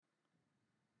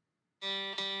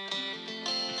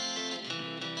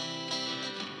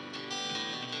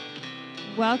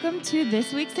Welcome to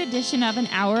this week's edition of An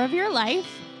Hour of Your Life.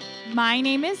 My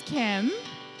name is Kim.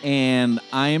 And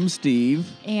I am Steve.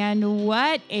 And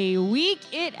what a week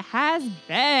it has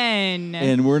been.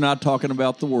 And we're not talking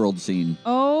about the world scene.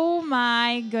 Oh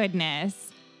my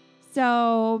goodness.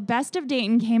 So Best of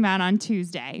Dayton came out on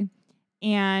Tuesday.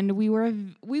 And we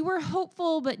were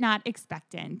hopeful but not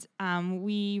expectant.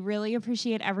 We really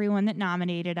appreciate everyone that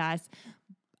nominated us.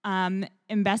 And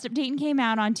Best of Dayton came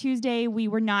out on Tuesday. We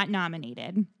were not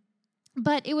nominated.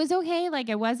 But it was okay. Like,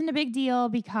 it wasn't a big deal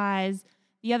because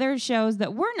the other shows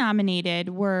that were nominated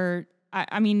were,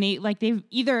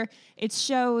 it's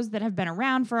shows that have been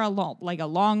around for a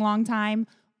long time,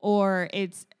 or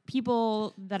it's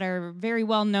people that are very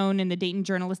well known in the Dayton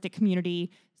journalistic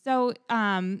community. So,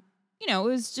 it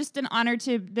was just an honor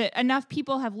that enough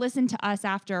people have listened to us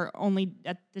after only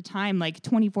at the time,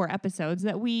 24 episodes,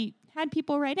 that we had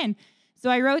people write in. So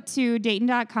I wrote to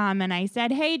Dayton.com and I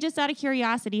said, hey, just out of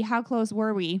curiosity, how close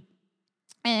were we?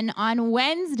 And on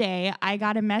Wednesday, I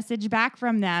got a message back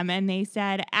from them and they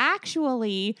said,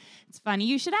 actually, it's funny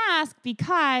you should ask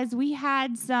because we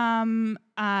had some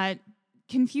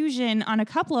confusion on a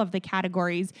couple of the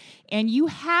categories and you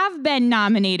have been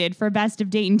nominated for Best of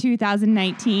Dayton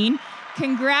 2019.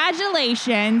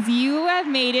 Congratulations, you have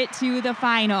made it to the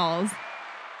finals.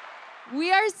 We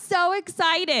are so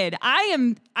excited.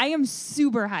 I am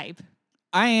super hype.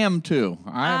 I am too.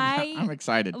 I'm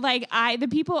excited. I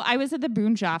was at the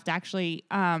Boonshoft actually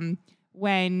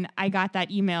when I got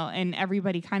that email and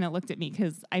everybody kind of looked at me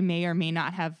because I may or may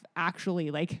not have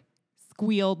actually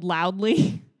squealed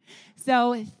loudly.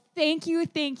 So thank you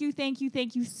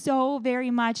so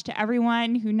very much to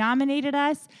everyone who nominated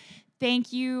us.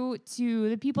 Thank you to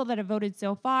the people that have voted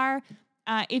so far.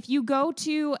 If you go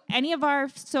to any of our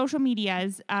social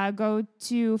medias, go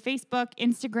to Facebook,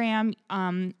 Instagram,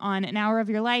 on An Hour of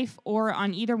Your Life, or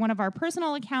on either one of our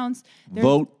personal accounts.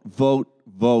 Vote.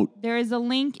 There is a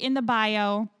link in the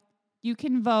bio. You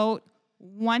can vote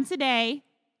once a day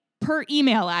per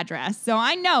email address. So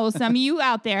I know some of you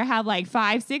out there have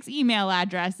 5-6 email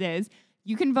addresses.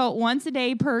 You can vote once a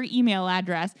day per email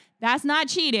address. That's not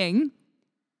cheating.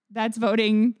 That's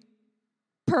voting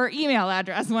per email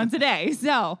address once a day.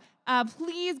 So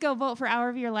please go vote for Hour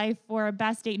of Your Life for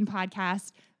Best Dayton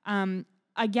Podcast.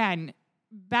 Again,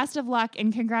 best of luck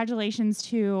and congratulations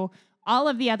to all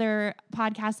of the other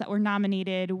podcasts that were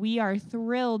nominated. We are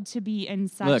thrilled to be in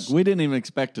such... Look, we didn't even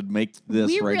expect to make this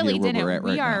we right really here where didn't. we're at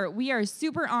right now. We are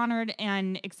super honored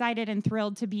and excited and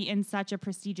thrilled to be in such a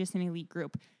prestigious and elite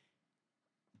group.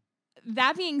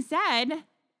 That being said...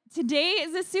 Today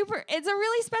is it's a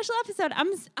really special episode.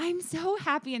 I'm so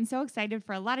happy and so excited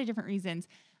for a lot of different reasons.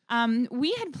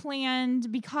 We had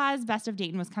planned, because Best of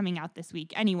Dayton was coming out this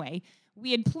week anyway,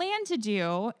 we had planned to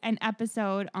do an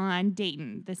episode on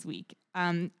Dayton this week.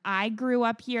 I grew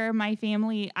up here. My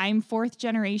family, I'm fourth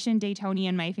generation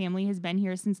Daytonian. My family has been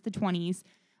here since the 1920s.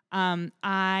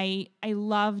 I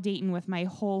love Dayton with my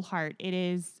whole heart.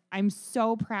 I'm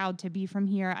so proud to be from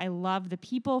here. I love the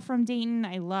people from Dayton.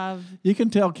 You can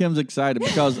tell Kim's excited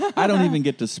because I don't even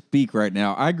get to speak right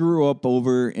now. I grew up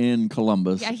over in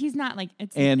Columbus. Yeah, he's not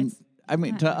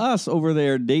to us over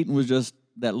there, Dayton was just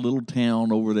that little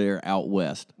town over there out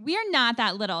west. We are not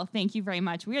that little. Thank you very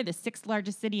much. We are the 6th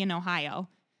largest city in Ohio.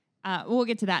 We'll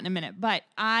get to that in a minute, but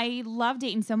I love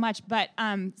Dayton so much. But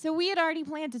so we had already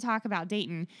planned to talk about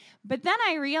Dayton, but then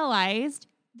I realized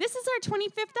this is our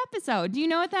 25th episode. Do you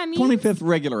know what that means? 25th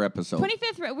regular episode.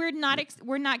 25th.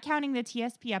 We're not counting the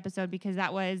TSP episode because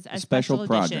that was a special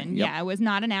project. edition. Yep. Yeah, it was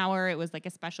not an hour. It was a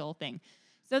special thing.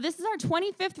 So this is our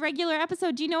 25th regular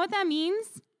episode. Do you know what that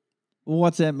means?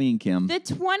 What's that mean, Kim? The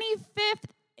 25th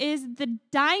is the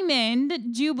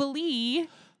Diamond Jubilee.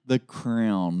 The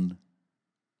crown.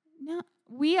 No,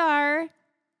 we are.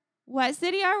 What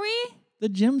city are we? The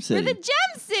Gem City. We're the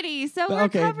Gem City. So we're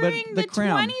covering the the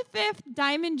crown. 25th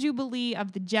Diamond Jubilee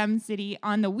of the Gem City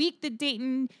on the week that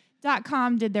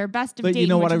Dayton.com did their Best of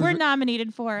Dayton, which we're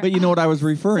nominated for. But you know what I was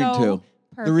referring to?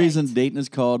 Perfect. The reason Dayton is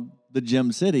called the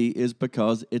Gem City is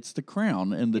because it's the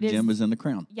crown, and the gem is in the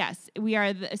crown. Yes, we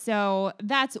are. So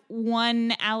that's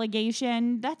one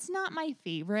allegation. That's not my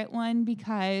favorite one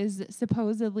because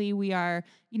supposedly we are,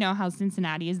 how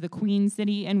Cincinnati is the Queen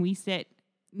City, and we sit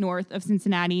north of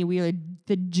Cincinnati. We are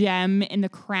the gem in the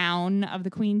crown of the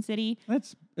Queen City.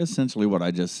 That's essentially what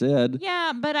I just said.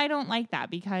 Yeah, but I don't like that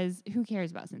because who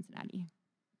cares about Cincinnati?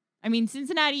 I mean,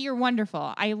 Cincinnati, you're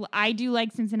wonderful. I do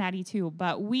like Cincinnati too,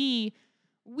 but we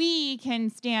can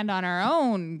stand on our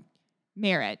own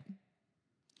merit.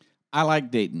 I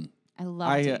like Dayton. I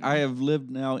love Dayton. I have lived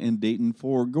now in Dayton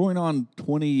for going on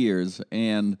 20 years,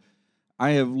 and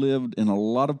I have lived in a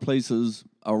lot of places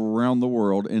around the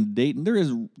world, and Dayton, there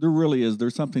really is.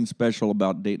 There's something special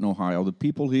about Dayton, Ohio. The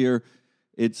people here,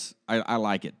 I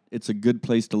like it. It's a good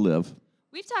place to live.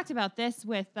 We've talked about this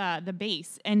with the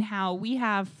base and how we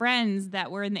have friends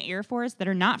that were in the Air Force that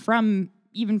are not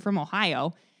even from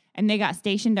Ohio, and they got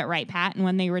stationed at Wright Pat, and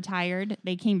when they retired,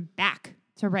 they came back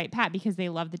to Wright Pat because they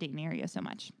love the Dayton area so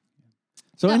much.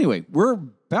 So anyway, we're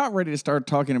about ready to start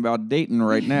talking about Dayton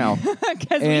right now.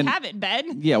 Because we haven't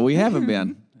been. Yeah, we haven't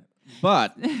been.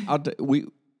 But we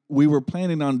were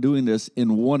planning on doing this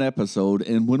in one episode,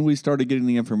 and when we started getting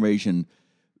the information,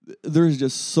 there's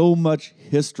just so much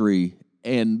history,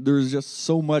 and there's just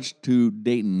so much to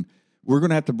Dayton. We're going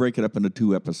to have to break it up into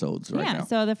 2 episodes right now. Yeah,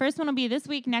 so the first one will be this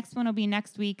week, next one will be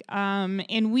next week,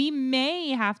 and we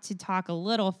may have to talk a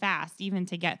little fast even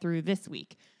to get through this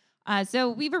week. So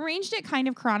we've arranged it kind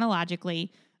of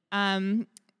chronologically. And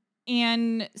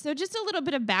so just a little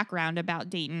bit of background about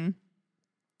Dayton.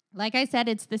 Like I said,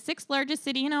 it's the 6th largest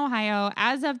city in Ohio.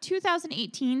 As of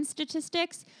 2018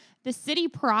 statistics, the city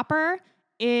proper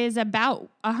is about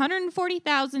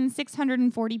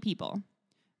 140,640 people.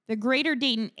 The greater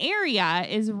Dayton area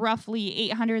is roughly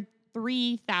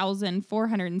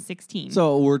 803,416.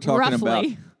 So we're talking roughly about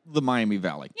the Miami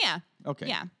Valley. Yeah. Okay.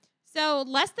 Yeah. So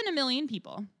less than 1 million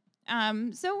people.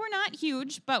 So we're not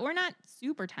huge, but we're not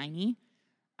super tiny.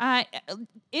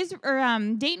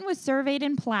 Dayton was surveyed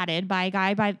and platted by a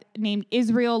guy named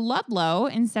Israel Ludlow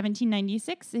in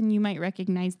 1796, and you might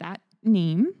recognize that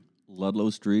name.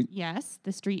 Ludlow Street. Yes,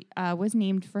 the street was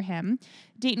named for him.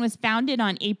 Dayton was founded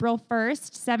on April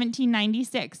 1st,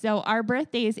 1796. So our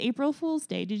birthday is April Fool's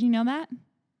Day. Did you know that?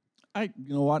 You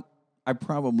know what? I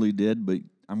probably did, but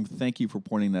thank you for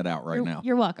pointing that out now.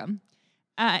 You're welcome.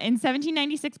 In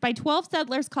 1796, by 12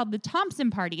 settlers called the Thompson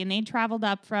Party, and they traveled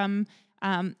up from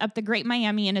up the Great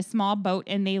Miami in a small boat,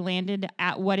 and they landed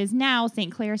at what is now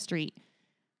St. Clair Street.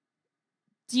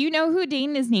 Do you know who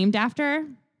Dayton is named after?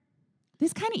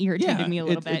 This kind of irritated me a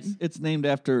little bit. It's named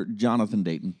after Jonathan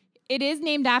Dayton. It is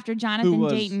named after Jonathan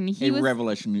Dayton. He was a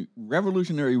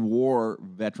Revolutionary War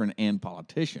veteran and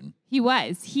politician. He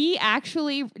was.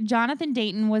 Jonathan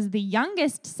Dayton was the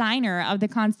youngest signer of the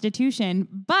Constitution,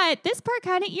 but this part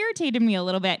kind of irritated me a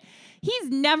little bit. He's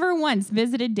never once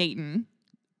visited Dayton.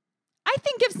 I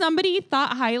think if somebody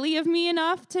thought highly of me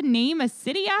enough to name a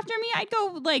city after me, I'd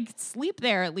go sleep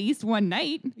there at least one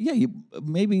night. Yeah,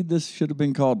 maybe this should have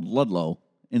been called Ludlow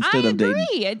instead of Dayton. I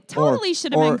agree. It totally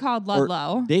should have been called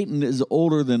Ludlow. Dayton is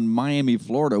older than Miami,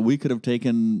 Florida. We could have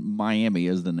taken Miami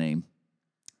as the name.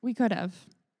 We could have.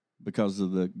 Because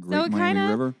of the Great Miami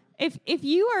River? If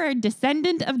you are a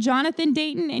descendant of Jonathan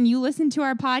Dayton and you listen to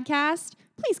our podcast,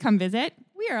 please come visit.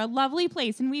 We are a lovely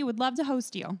place, and we would love to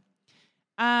host you.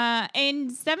 In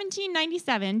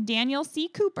 1797, Daniel C.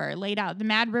 Cooper laid out the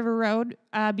Mad River Road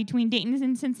between Dayton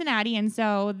and Cincinnati, and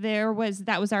so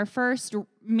that was our first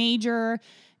major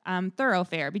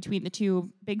thoroughfare between the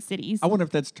two big cities. I wonder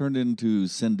if that's turned into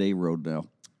Sunday Road now.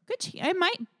 It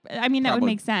might. I mean, that would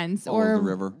make sense. Or the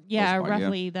river. Yeah,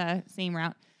 roughly the same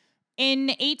route. In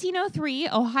 1803,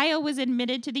 Ohio was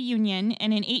admitted to the Union,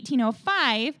 and in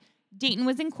 1805, Dayton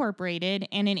was incorporated,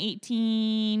 and in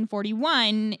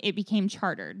 1841, it became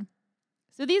chartered.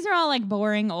 So these are all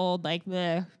boring old,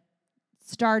 the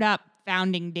startup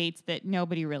founding dates that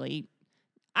nobody really...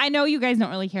 I know you guys don't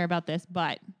really care about this,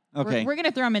 but we're going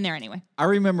to throw them in there anyway. I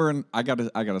remember, I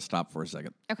gotta stop for a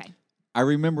second. Okay. I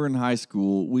remember in high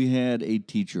school, we had a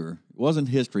teacher. It wasn't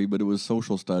history, but it was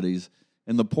social studies.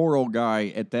 And the poor old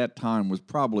guy at that time was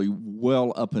probably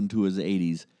well up into his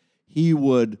 80s. He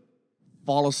would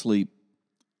fall asleep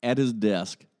at his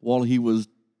desk while he was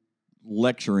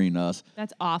lecturing us.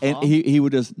 That's awful. And he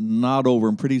would just nod over,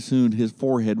 and pretty soon his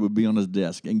forehead would be on his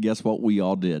desk. And guess what we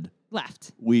all did?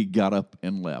 Left. We got up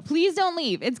and left. Please don't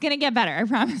leave. It's going to get better. I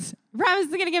promise. I promise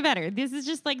it's going to get better. This is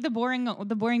just the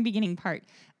boring beginning part.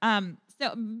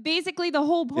 So basically the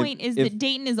whole point is that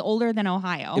Dayton is older than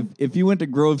Ohio. If you went to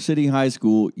Grove City High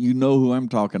School, you know who I'm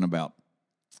talking about.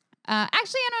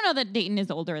 Actually, I don't know that Dayton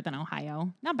is older than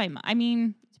Ohio. Not by much. I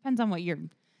mean, it depends on what year.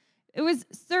 It was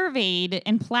surveyed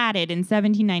and platted in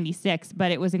 1796,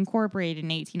 but it was incorporated in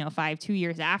 1805, 2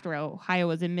 years after Ohio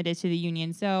was admitted to the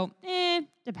Union. So,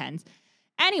 depends.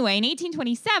 Anyway, in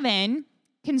 1827,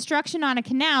 construction on a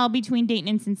canal between Dayton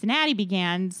and Cincinnati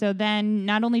began. So then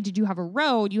not only did you have a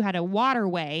road, you had a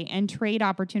waterway, and trade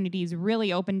opportunities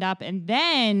really opened up. And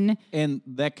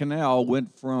that canal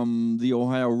went from the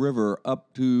Ohio River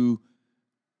up to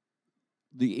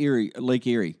the Lake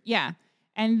Erie. Yeah.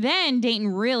 And then Dayton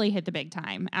really hit the big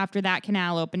time after that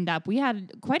canal opened up. We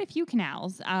had quite a few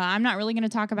canals. I'm not really going to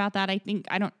talk about that.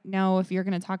 I don't know if you're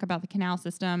going to talk about the canal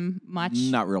system much.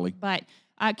 Not really. But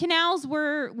canals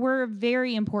were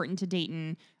very important to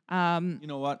Dayton. You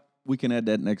know what? We can add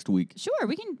that next week. Sure,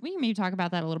 we can maybe talk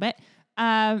about that a little bit.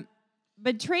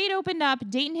 But trade opened up.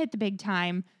 Dayton hit the big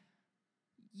time.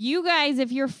 You guys,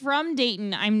 if you're from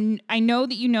Dayton, I know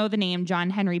that you know the name John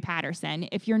Henry Patterson.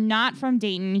 If you're not from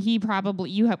Dayton, you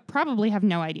probably have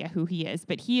no idea who he is,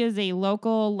 but he is a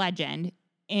local legend.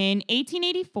 In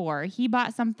 1884, he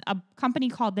bought a company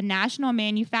called the National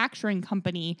Manufacturing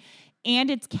Company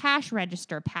and its cash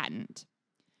register patent.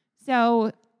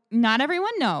 So not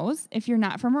everyone knows, if you're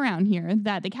not from around here,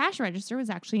 that the cash register was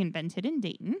actually invented in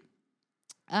Dayton.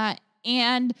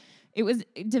 And it was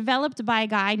developed by a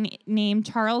guy named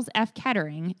Charles F.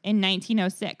 Kettering in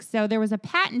 1906. So there was a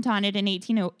patent on it in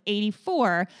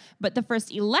 1884, but the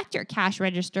first electric cash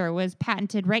register was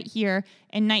patented right here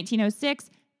in 1906.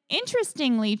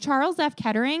 Interestingly, Charles F.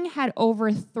 Kettering had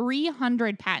over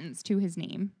 300 patents to his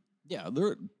name. Yeah,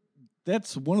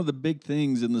 that's one of the big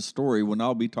things in the story when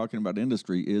I'll be talking about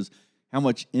industry is how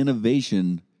much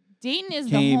innovation Dayton is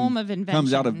the home of invention.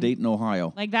 Comes out of Dayton,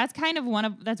 Ohio. Like that's kind of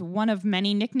one of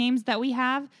many nicknames that we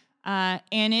have,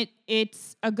 and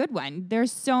it's a good one.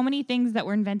 There's so many things that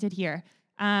were invented here.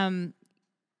 Charles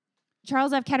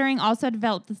F. Kettering also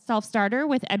developed the self-starter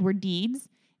with Edward Deeds,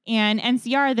 and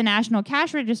NCR, the National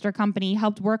Cash Register Company,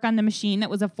 helped work on the machine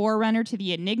that was a forerunner to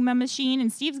the Enigma machine.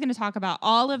 And Steve's going to talk about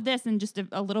all of this in just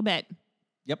a little bit.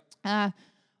 Yep.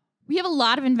 We have a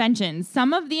lot of inventions.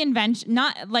 Some of the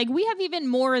we have even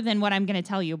more than what I'm going to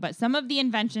tell you, but some of the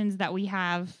inventions that we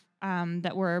have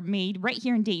that were made right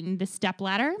here in Dayton, the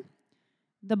stepladder,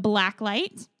 the black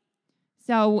light.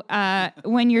 So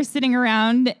when you're sitting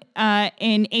around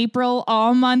in April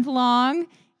all month long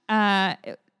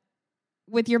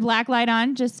with your black light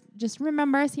on, just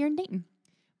remember us here in Dayton.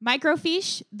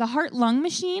 Microfiche, the heart-lung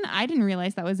machine. I didn't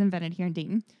realize that was invented here in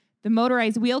Dayton. The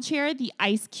motorized wheelchair, the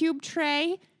ice cube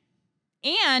tray.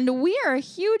 And we are a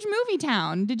huge movie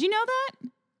town. Did you know that?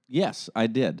 Yes, I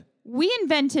did. We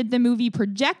invented the movie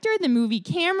projector, the movie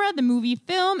camera, the movie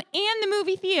film, and the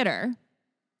movie theater.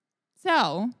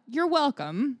 So, you're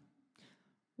welcome.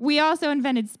 We also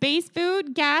invented space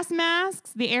food, gas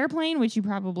masks, the airplane, which you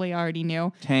probably already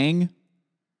knew. Tang?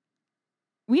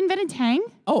 We invented Tang?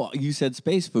 Oh, you said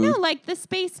space food. No, like the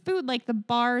space food, like the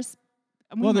bars.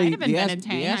 We might have invented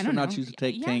Tang. The I don't know. astronauts used to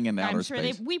take Tang into outer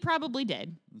space. We probably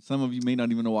did. Some of you may not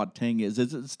even know what Tang is.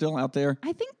 Is it still out there?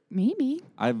 I think maybe.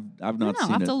 I've not seen it. I'll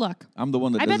have to look. I'm the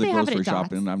one that does the grocery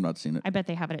shopping, and I've not seen it. I bet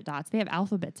they have it at Dots. They have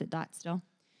alphabets at Dots still.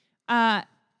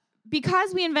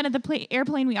 Because we invented the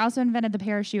airplane, we also invented the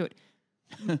parachute.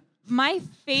 My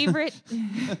favorite...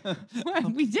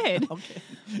 we did. Okay.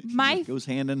 It goes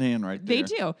hand in hand right there. They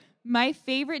do. My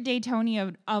favorite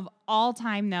Daytonian of all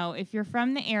time, though, if you're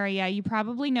from the area, you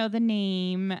probably know the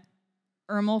name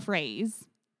Ermel Fraze.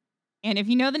 And if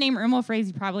you know the name Ermel Fraze,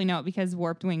 you probably know it because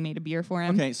Warped Wing made a beer for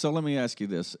him. Okay, so let me ask you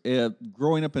this.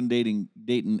 Growing up in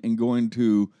Dayton and going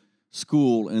to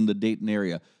school in the Dayton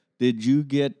area, did you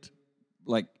get,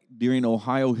 like, during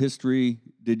Ohio history,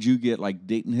 did you get, like,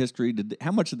 Dayton history?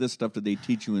 How much of this stuff did they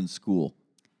teach you in school?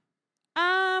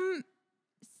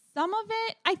 Some of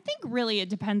it, I think really it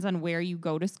depends on where you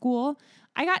go to school.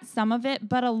 I got some of it,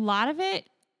 but a lot of it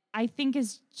I think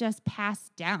is just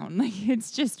passed down. Like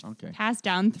it's just passed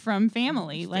down from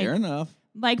family. Fair enough.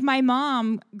 Like my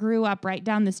mom grew up right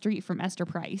down the street from Esther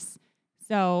Price.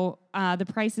 So the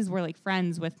Prices were like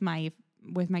friends with my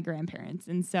grandparents.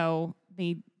 And so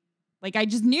I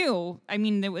just knew,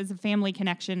 there was a family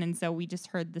connection. And so we just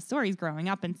heard the stories growing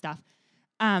up and stuff.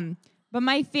 But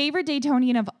my favorite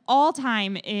Daytonian of all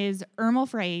time is Ermel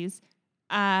Fraze,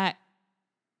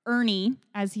 Ernie,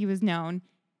 as he was known.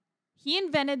 He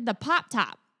invented the Pop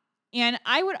Top. And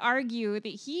I would argue that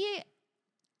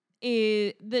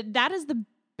that is the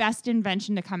best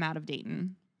invention to come out of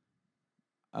Dayton.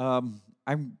 I'm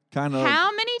kind of...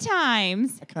 How many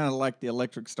times... I kind of like the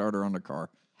electric starter on the car.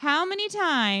 How many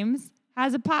times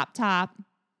has a Pop Top...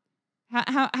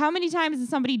 How many times has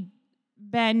somebody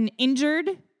been injured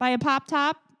by a Pop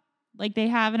Top like they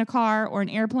have in a car or an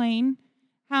airplane?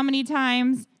 How many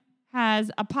times has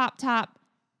a Pop Top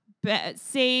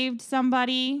saved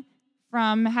somebody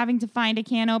from having to find a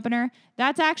can opener?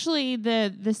 That's actually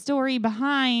the story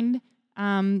behind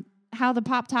how the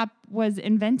Pop Top was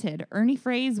invented. Ernie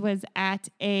Fraze was at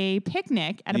a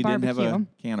picnic at a barbecue. He didn't have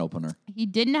a can opener. He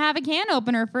didn't have a can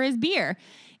opener for his beer.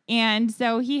 And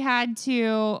so he had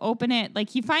to open it. Like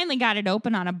he finally got it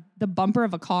open on the bumper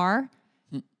of a car.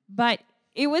 But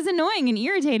it was annoying and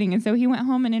irritating. And so he went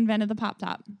home and invented the Pop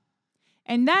Top.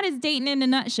 And that is Dayton in a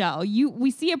nutshell.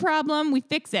 We see a problem, we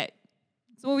fix it.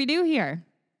 That's what we do here.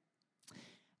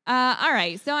 All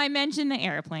right, so I mentioned the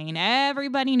airplane.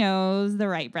 Everybody knows the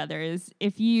Wright brothers.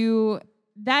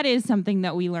 That is something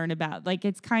that we learn about. Like,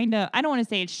 it's kind of, I don't want to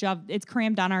say it's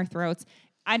crammed down our throats.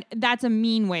 That's a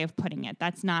mean way of putting it.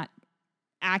 That's not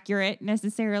accurate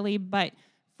necessarily, but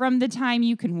from the time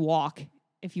you can walk,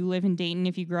 if you live in Dayton,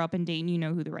 if you grew up in Dayton, you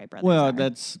know who the Wright brothers are. Well,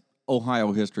 that's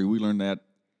Ohio history. We learned that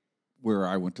where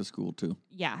I went to school, too.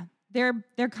 Yeah. They're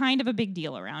kind of a big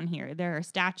deal around here. There are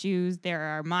statues, there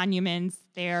are monuments.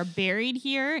 They're buried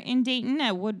here in Dayton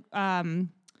at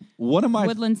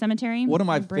Woodland Cemetery. One of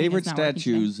my favorite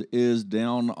statues is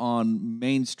down on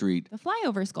Main Street. The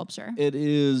flyover sculpture. It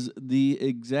is the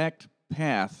exact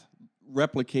path,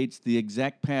 replicates the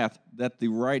exact path that the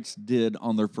Wrights did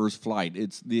on their first flight.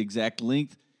 It's the exact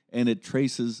length, and it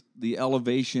traces the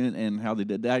elevation and how they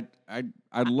did that.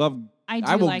 I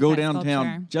will go downtown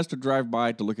sculpture. just to drive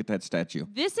by to look at that statue.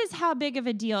 This is how big of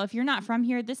a deal, if you're not from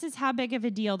here, this is how big of a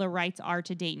deal the Wrights are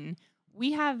to Dayton.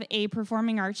 We have a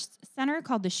performing arts center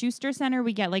called the Schuster Center.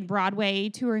 We get like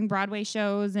touring Broadway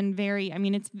shows, and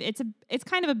it's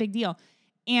kind of a big deal.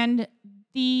 And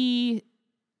the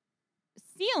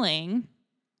ceiling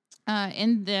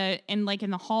in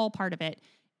the hall part of it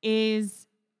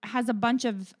has a bunch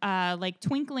of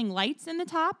twinkling lights in the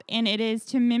top, and it is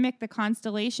to mimic the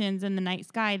constellations in the night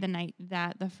sky the night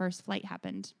that the first flight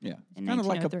happened. Yeah, in kind of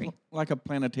 1903. like a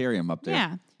planetarium up there.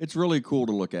 Yeah, it's really cool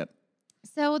to look at.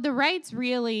 So the Wrights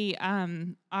really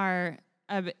are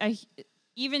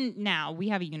even now. We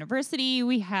have a university,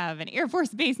 we have an Air Force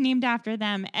base named after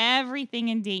them. Everything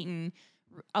in Dayton,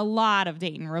 a lot of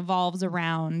Dayton revolves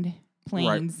around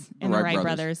planes and the Wright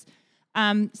brothers.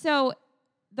 So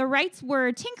the Wrights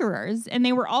were tinkerers, and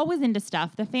they were always into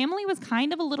stuff. The family was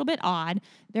kind of a little bit odd.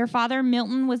 Their father,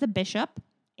 Milton, was a bishop,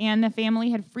 and the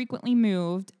family had frequently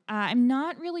moved. I'm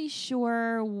not really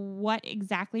sure what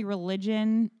exactly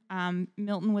religion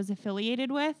Milton was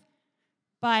affiliated with,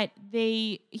 but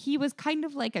he was kind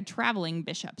of like a traveling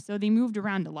bishop, so they moved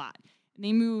around a lot.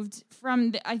 They moved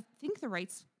I think the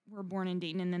Wrights were born in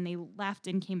Dayton, and then they left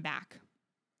and came back.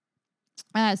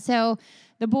 So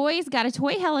the boys got a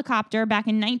toy helicopter back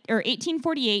in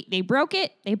 1848. They broke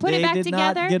it. They put it back together. They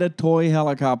did not get a toy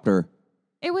helicopter.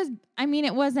 It was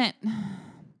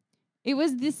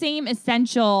the same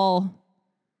essential,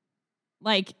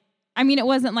 it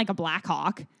wasn't like a Black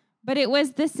Hawk, but it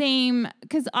was the same,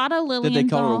 because Otto Lilienthal. Did they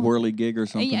call it a whirly-gig or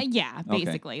something? Yeah,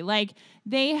 basically. Okay.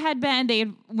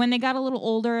 When they got a little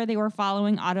older, they were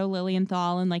following Otto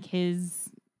Lilienthal and his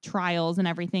trials and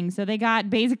everything. So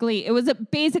it was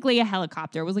basically a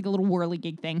helicopter. It was like a little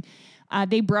whirly-gig thing.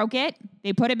 They broke it,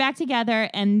 they put it back together,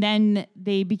 and then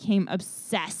they became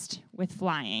obsessed with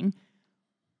flying.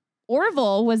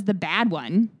 Orville was the bad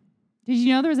one. Did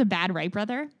you know there was a bad Wright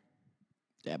brother?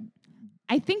 Yeah.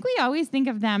 I think we always think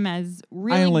of them as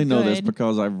really good. I only know this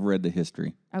because I've read the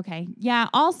history. Okay. Yeah.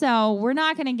 Also, we're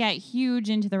not going to get huge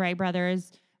into the Wright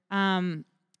brothers.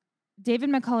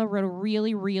 David McCullough wrote a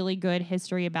really, really good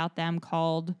history about them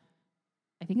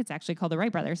I think it's actually called The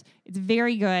Wright Brothers. It's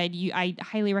very good. I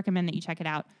highly recommend that you check it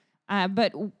out.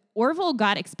 But Orville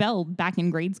got expelled back in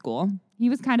grade school. He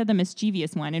was kind of the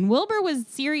mischievous one. And Wilbur was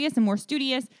serious and more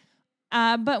studious.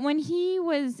 But when he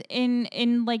was in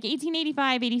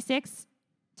 1885, 86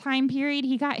 time period,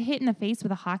 he got hit in the face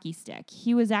with a hockey stick.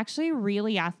 He was actually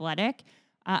really athletic.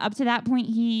 Up to that point,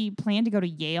 he planned to go to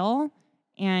Yale,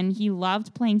 and he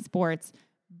loved playing sports.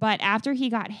 But after he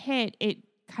got hit, it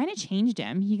kind of changed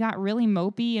him. He got really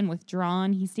mopey and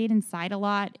withdrawn. He stayed inside a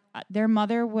lot. Their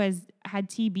mother had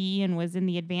TB and was in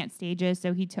the advanced stages,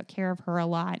 so he took care of her a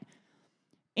lot.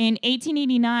 In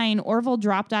 1889, Orville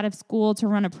dropped out of school to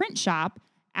run a print shop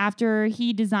after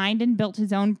he designed and built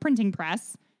his own printing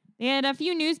press. They had a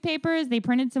few newspapers. They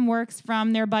printed some works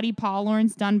from their buddy Paul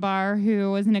Laurence Dunbar,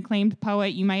 who was an acclaimed poet.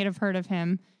 You might have heard of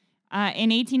him. In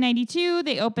 1892,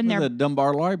 they opened the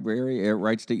Dunbar Library at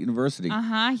Wright State University.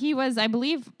 He was, I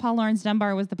believe, Paul Laurence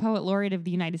Dunbar was the poet laureate of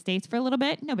the United States for a little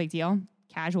bit. No big deal.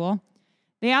 Casual.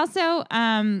 They also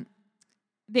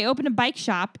they opened a bike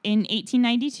shop in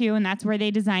 1892, and that's where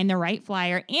they designed the Wright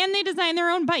Flyer, and they designed their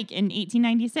own bike in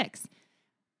 1896.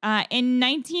 In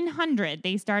 1900,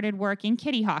 they started work in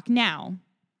Kitty Hawk. Now,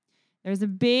 there's a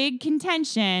big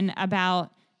contention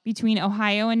between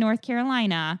Ohio and North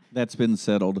Carolina. That's been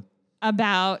settled.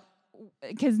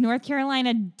 Because North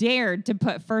Carolina dared to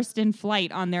put First in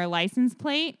Flight on their license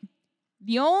plate.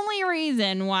 The only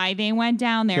reason why they went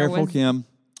down there Careful, Kim.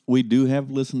 We do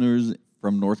have listeners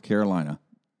from North Carolina.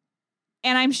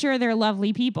 And I'm sure they're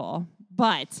lovely people.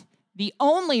 But the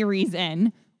only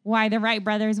reason why the Wright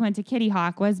brothers went to Kitty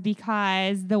Hawk was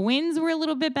because the winds were a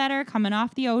little bit better coming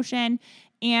off the ocean,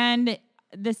 and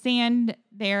the sand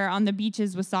there on the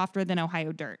beaches was softer than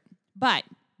Ohio dirt. But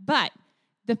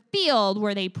the field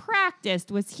where they practiced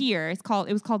was here. It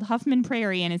was called Huffman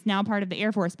Prairie, and it's now part of the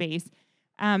Air Force Base.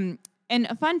 And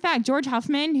a fun fact, George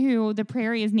Huffman, who the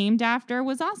prairie is named after,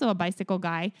 was also a bicycle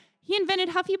guy. He invented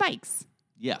Huffy bikes.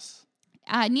 Yes.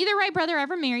 Neither Wright brother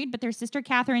ever married, but their sister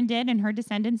Catherine did, and her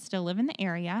descendants still live in the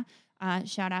area.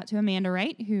 Shout out to Amanda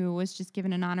Wright, who was just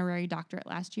given an honorary doctorate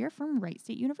last year from Wright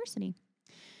State University.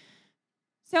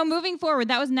 So moving forward,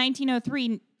 that was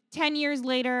 1903. 10 years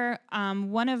later,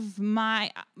 one of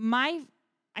my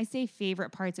I say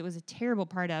favorite parts. It was a terrible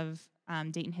part of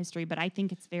Dayton history, but I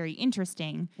think it's very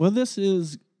interesting. Well, this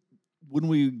is, when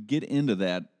we get into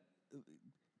that,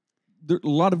 a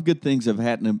lot of good things have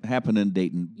happened in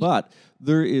Dayton, but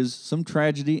there is some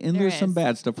tragedy and there's some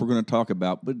bad stuff we're going to talk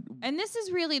about. And this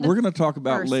is really we're going to talk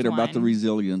about later about the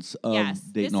resilience of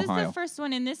Dayton, Ohio. This is the first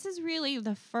one, and this is really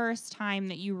the first time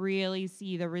that you really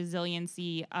see the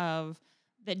resiliency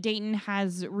that Dayton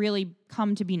has really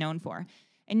come to be known for.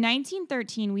 In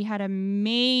 1913, we had a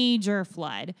major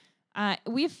flood.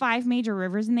 We have 5 major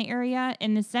rivers in the area,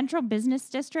 and the Central Business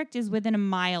District is within a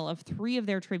mile of 3 of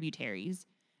their tributaries.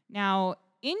 Now,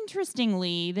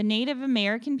 interestingly, the Native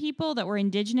American people that were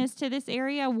indigenous to this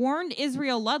area warned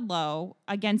Israel Ludlow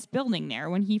against building there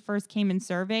when he first came and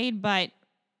surveyed. But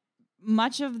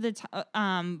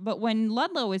but when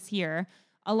Ludlow was here,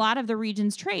 a lot of the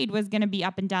region's trade was going to be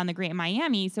up and down the Great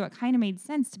Miami, so it kind of made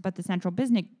sense to put the Central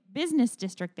Business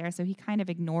District there. So he kind of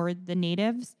ignored the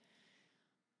natives.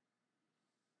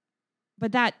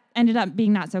 But that ended up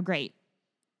being not so great.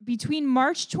 Between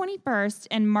March 21st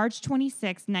and March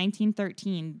 26th,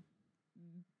 1913,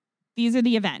 these are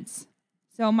the events.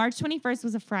 So March 21st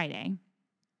was a Friday.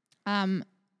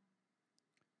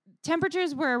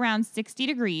 Temperatures were around 60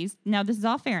 degrees. Now, this is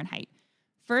all Fahrenheit.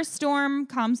 First storm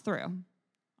comes through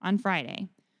on Friday.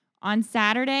 On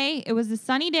Saturday, it was a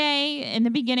sunny day in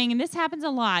the beginning, and this happens a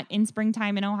lot in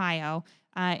springtime in Ohio.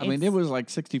 It was like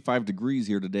 65 degrees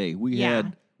here today. We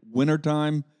had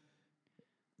wintertime.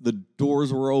 The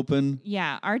doors were open.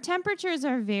 Yeah, our temperatures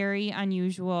are very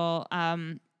unusual.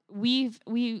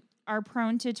 We are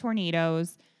prone to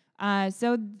tornadoes.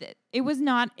 It was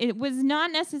not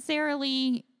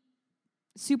necessarily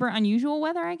super unusual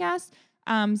weather, I guess.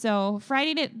 So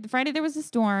Friday there was a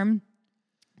storm.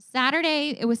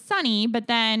 Saturday it was sunny, but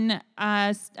then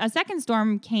a second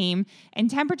storm came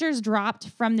and temperatures dropped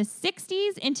from the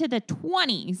 60s into the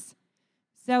 20s.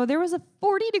 So there was a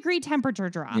 40-degree temperature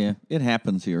drop. Yeah, it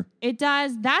happens here. It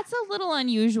does. That's a little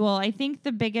unusual. I think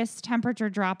the biggest temperature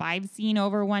drop I've seen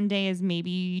over one day is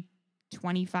maybe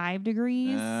 25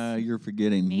 degrees. You're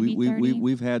forgetting. Maybe 30.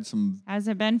 We've had some Has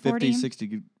it been 40?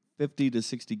 50 to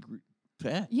 60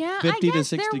 yeah, 50 to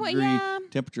 60 degree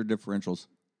temperature differentials.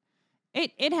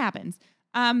 It happens.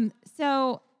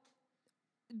 So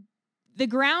the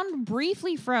ground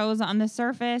briefly froze on the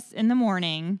surface in the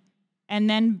morning and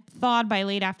then thawed by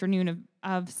late afternoon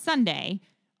of Sunday,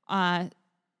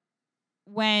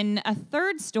 when a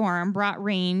third storm brought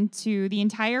rain to the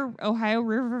entire Ohio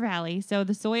River Valley. So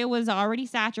the soil was already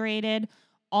saturated.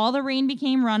 All the rain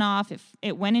became runoff.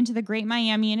 It went into the Great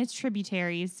Miami and its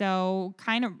tributaries. So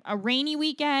kind of a rainy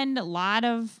weekend, a lot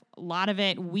of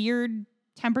it, weird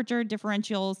temperature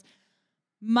differentials.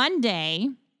 Monday,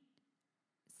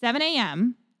 7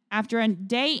 a.m., after a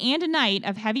day and a night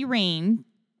of heavy rain,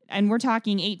 and we're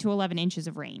talking 8 to 11 inches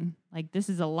of rain. Like, this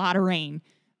is a lot of rain.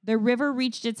 The river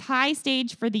reached its high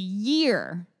stage for the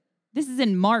year. This is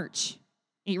in March.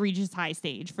 It reached its high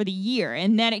stage for the year,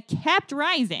 and then it kept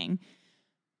rising.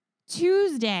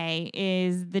 Tuesday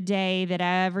is the day that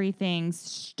everything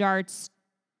starts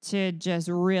to just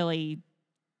really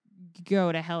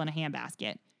go to hell in a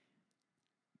handbasket.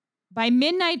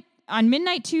 On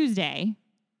midnight Tuesday,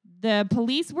 the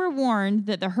police were warned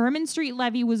that the Herman Street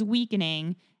levee was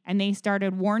weakening, and they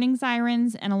started warning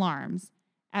sirens and alarms.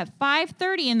 At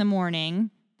 5:30 in the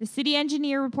morning, the city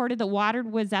engineer reported that water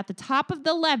was at the top of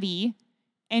the levee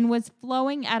and was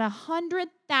flowing at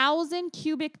 100,000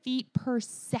 cubic feet per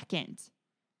second.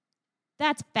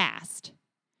 That's fast.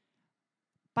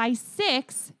 By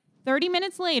 6, 30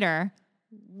 minutes later,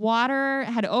 water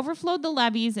had overflowed the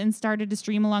levees and started to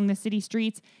stream along the city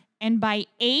streets. And by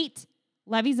 8,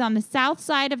 levees on the south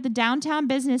side of the downtown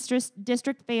business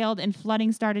district failed and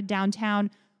flooding started downtown.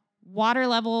 Water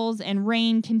levels and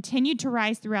rain continued to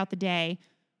rise throughout the day.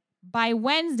 By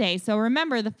Wednesday, so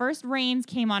remember, the first rains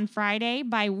came on Friday.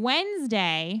 By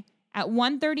Wednesday, at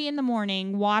 1:30 in the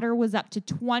morning, water was up to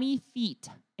 20 feet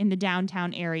in the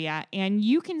downtown area. And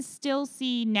you can still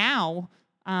see now,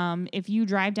 if you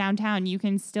drive downtown, you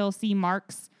can still see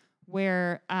marks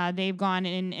where they've gone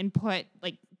in and put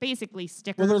like basically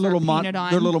stickers Well, they're painted on.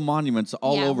 they're little monuments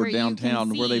all Yeah, over where you can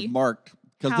downtown where they've see marked,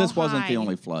 because how this wasn't the high-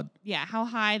 only flood, Yeah, how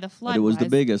high the flood but it was the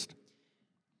biggest.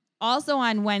 Also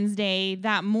on Wednesday,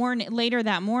 later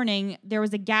that morning, there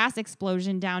was a gas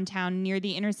explosion downtown near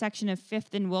the intersection of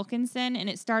 5th and Wilkinson, and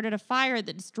it started a fire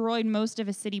that destroyed most of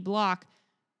a city block.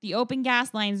 The open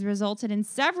gas lines resulted in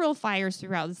several fires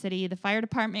throughout the city. The fire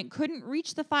department couldn't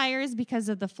reach the fires because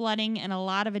of the flooding, and a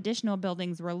lot of additional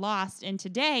buildings were lost. And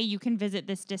today, you can visit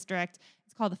this district.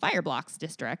 It's called the Fire Blocks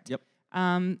District. Yep.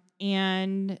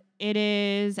 And it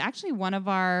is actually one of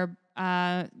our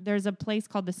there's a place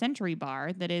called the Century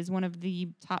Bar that is one of the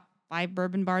top 5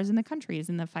 bourbon bars in the country, is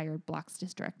in the Fire Blocks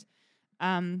District.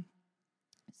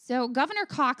 So Governor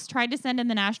Cox tried to send in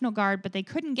the National Guard, but they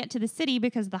couldn't get to the city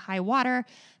because of the high water.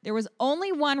 There was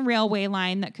only one railway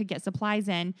line that could get supplies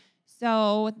in.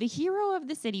 So the hero of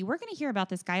the city, we're going to hear about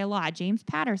this guy a lot, James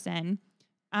Patterson.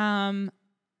 Remember,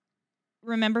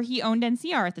 he owned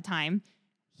NCR at the time.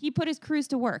 He put his crews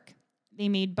to work. They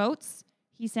made boats.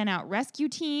 He sent out rescue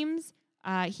teams.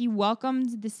 He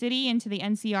welcomed the city into the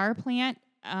NCR plant.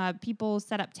 People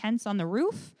set up tents on the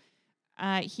roof.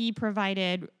 He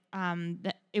provided,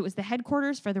 it was the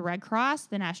headquarters for the Red Cross,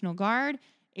 the National Guard.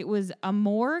 It was a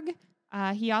morgue.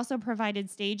 He also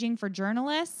provided staging for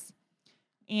journalists.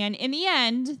 And in the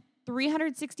end,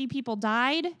 360 people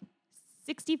died.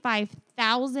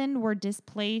 65,000 were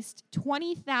displaced.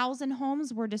 20,000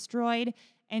 homes were destroyed.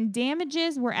 And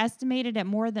damages were estimated at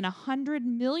more than $100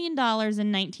 million in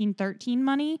 1913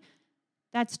 money.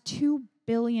 That's $2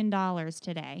 billion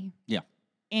today. Yeah.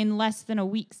 In less than a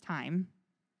week's time.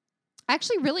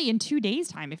 Actually, really in 2 days'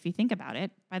 time, if you think about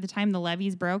it, by the time the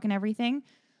levees broke and everything.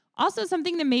 Also,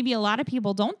 something that maybe a lot of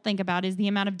people don't think about is the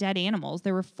amount of dead animals.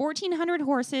 There were 1,400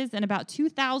 horses and about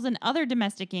 2,000 other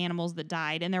domestic animals that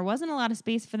died, and there wasn't a lot of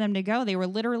space for them to go. They were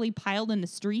literally piled in the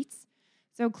streets.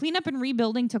 So cleanup and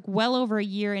rebuilding took well over a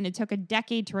year, and it took a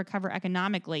decade to recover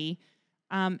economically.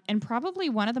 And probably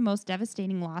one of the most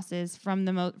devastating losses from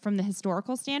the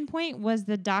historical standpoint was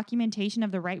the documentation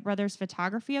of the Wright brothers'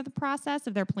 photography of the process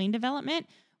of their plane development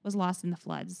was lost in the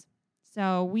floods.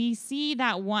 So we see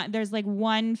that there's like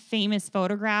one famous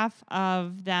photograph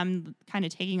of them kind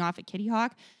of taking off at Kitty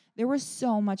Hawk. There was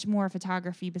so much more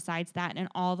photography besides that, and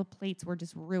all the plates were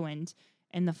just ruined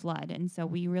in the flood. And so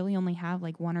we really only have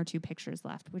like 1 or 2 pictures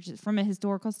left, which is, from a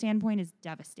historical standpoint, is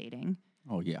devastating.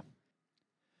 Oh, yeah.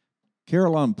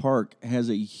 Carillon Park has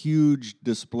a huge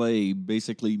display,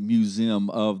 basically museum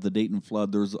of the Dayton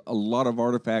flood. There's a lot of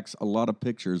artifacts, a lot of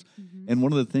pictures. Mm-hmm. And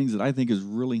one of the things that I think is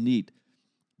really neat,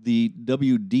 the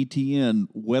WDTN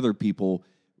weather people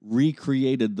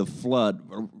recreated the flood,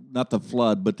 or not the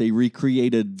flood, but they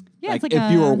recreated, like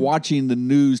if you were watching the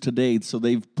news today, so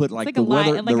they've put like the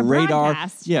weather, the radar.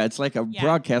 Broadcast. Yeah, it's like a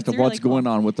broadcast of what's going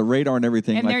on with the radar and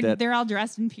everything and like that. They're all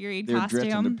dressed in period costume. They're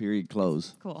dressed in the period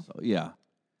clothes. Cool. So, yeah.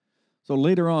 So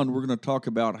later on, we're going to talk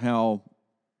about how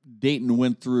Dayton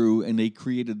went through and they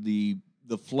created the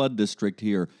flood district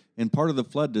here. And part of the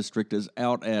flood district is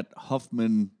out at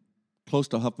Huffman, close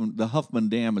to Huffman. The Huffman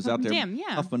Dam is out there.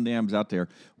 Huffman Dam's out there,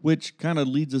 which kind of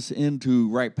leads us into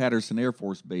Wright-Patterson Air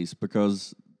Force Base,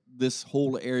 because this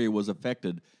whole area was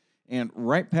affected. And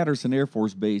Wright-Patterson Air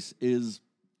Force Base is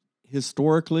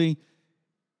historically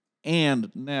and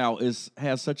now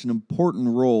has such an important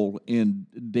role in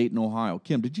Dayton, Ohio.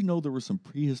 Kim, did you know there were some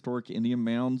prehistoric Indian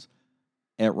mounds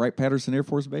at Wright-Patterson Air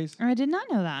Force Base? I did not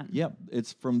know that. Yep,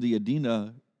 it's from the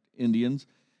Adena Indians,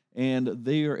 and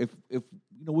they are. If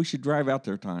we should drive out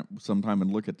there sometime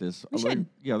and look at this. We should.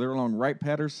 Yeah, they're along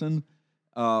Wright-Patterson,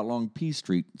 along P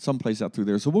Street, someplace out through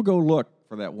there. So we'll go look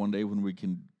for that one day when we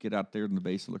can get out there in the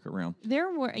base and look around. There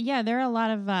are a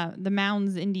lot of the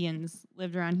Mounds Indians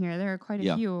lived around here. There are quite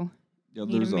a few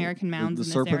Native American mounds the in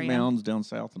this Serpent area. Mounds down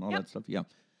south and all that stuff. Yeah.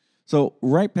 So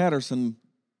Wright-Patterson,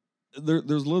 there's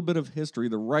a little bit of history.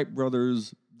 The Wright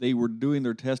brothers, they were doing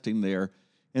their testing there.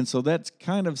 And so that's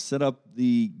kind of set up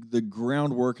the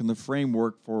groundwork and the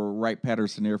framework for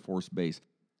Wright-Patterson Air Force Base.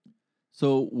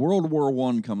 So World War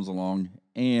I comes along,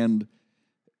 and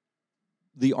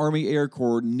the Army Air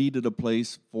Corps needed a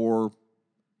place for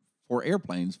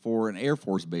airplanes, for an Air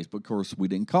Force base. But, of course, we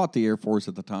didn't call it the Air Force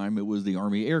at the time. It was the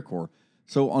Army Air Corps.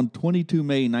 So on 22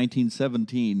 May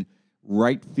 1917,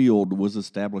 Wright Field was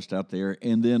established out there.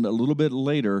 And then a little bit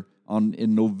later,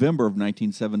 in November of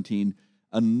 1917,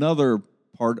 another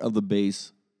part of the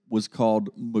base was called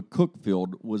McCook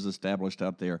Field was established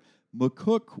out there.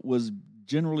 McCook was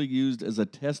generally used as a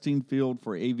testing field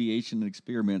for aviation and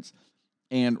experiments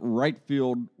and Wright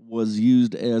Field was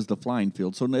used as the flying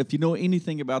field. So if you know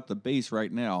anything about the base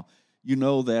right now, you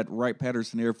know that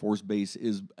Wright-Patterson Air Force Base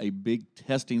is a big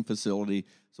testing facility.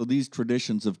 So these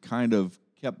traditions have kind of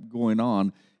kept going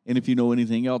on. And if you know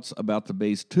anything else about the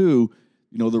base too,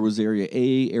 you know there was Area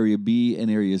A, Area B,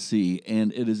 and Area C.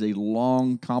 And it is a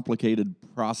long, complicated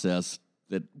process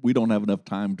that we don't have enough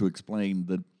time to explain.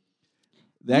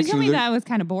 You told me that was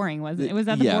kind of boring, wasn't it? Was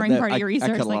that the boring part of your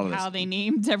research, like how they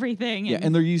named everything? Yeah,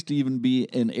 and there used to even be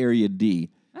an Area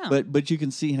D. Oh. But you can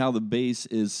see how the base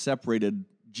is separated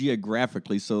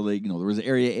geographically. So there was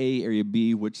Area A, Area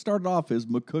B, which started off as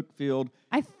McCook Field.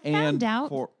 I found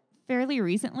out fairly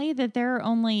recently that there are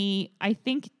only, I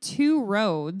think, 2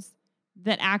 roads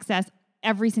that access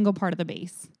every single part of the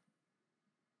base.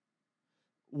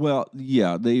 Well,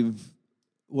 yeah,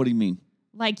 what do you mean?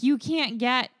 Like you can't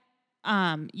get,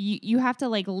 you have to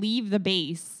like leave the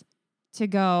base to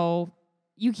go.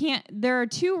 You can't, there are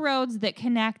 2 roads that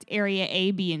connect area A,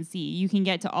 B, and C. You can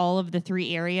get to all of the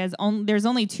 3 areas. There's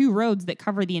only 2 roads that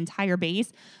cover the entire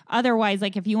base. Otherwise,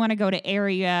 like if you want to go to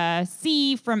area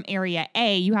C from area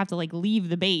A, you have to like leave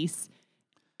the base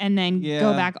and then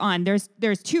go back on. There's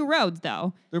 2 roads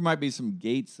though. There might be some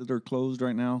gates that are closed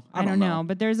right now. I don't know,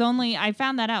 but I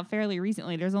found that out fairly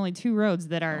recently. There's only 2 roads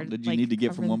that are. Did you need to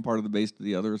get from one part of the base to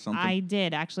the other or something? I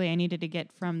did actually. I needed to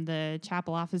get from the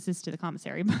chapel offices to the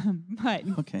commissary, but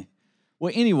okay.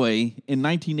 Well, anyway, in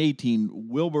 1918,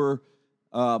 Wilbur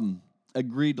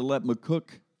agreed to let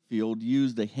McCook Field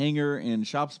use the hangar and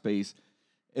shop space,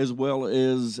 as well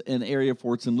as an area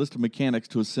for its enlisted mechanics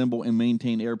to assemble and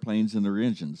maintain airplanes and their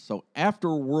engines. So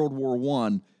after World War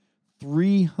I,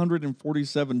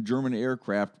 347 German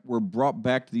aircraft were brought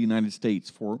back to the United States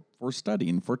for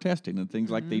studying, for testing, and things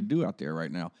like they do out there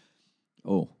right now.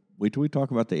 Oh, wait till we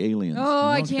talk about the aliens. Oh,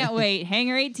 I can't wait.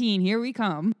 Hangar 18, here we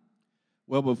come.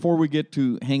 Well, before we get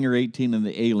to Hangar 18 and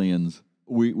the aliens,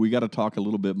 we got to talk a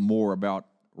little bit more about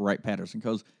Wright-Patterson,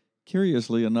 because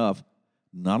curiously enough,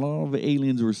 not a lot of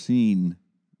aliens were seen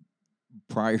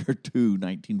prior to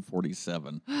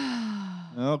 1947.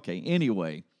 Okay,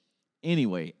 anyway,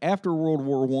 after World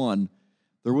War I,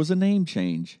 there was a name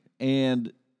change,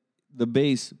 and the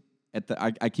base,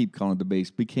 I keep calling it the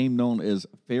base, became known as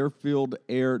Fairfield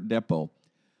Air Depot.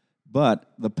 But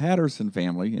the Patterson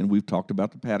family, and we've talked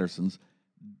about the Pattersons,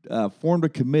 formed a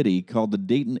committee called the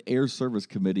Dayton Air Service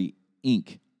Committee,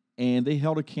 Inc., and they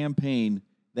held a campaign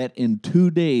that in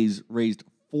 2 days raised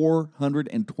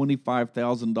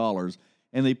 $425,000,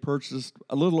 and they purchased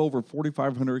a little over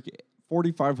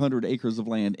 4,500 acres of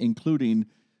land, including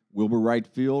Wilbur Wright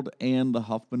Field and the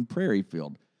Huffman Prairie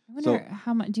Field. I wonder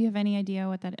how much. Do you have any idea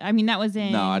what that is? I mean, that was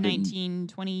in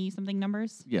 1920 something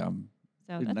numbers. Yeah,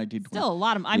 so that's still a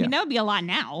lot of. I mean, that would be a lot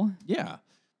now. Yeah.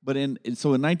 But in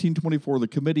 1924, the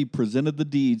committee presented the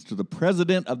deeds to the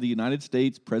President of the United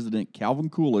States, President Calvin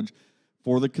Coolidge,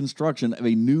 for the construction of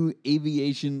a new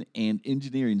aviation and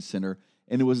engineering center,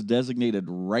 and it was designated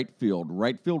Wright Field.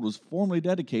 Wright Field was formally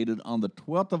dedicated on the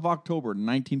 12th of October,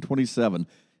 1927,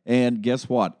 and guess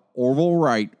what? Orville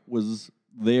Wright was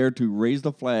there to raise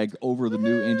the flag over the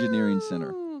new engineering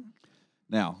center.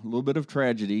 Now, a little bit of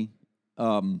tragedy.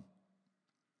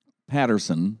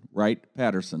 Patterson,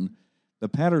 the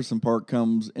Patterson part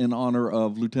comes in honor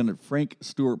of Lieutenant Frank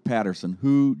Stewart Patterson,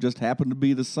 who just happened to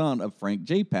be the son of Frank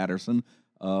J. Patterson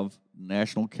of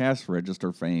National Cash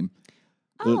Register fame.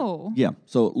 Oh. Yeah.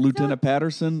 So Lieutenant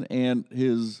Patterson and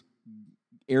his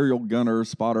aerial gunner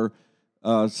spotter,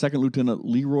 Second Lieutenant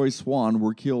Leroy Swan,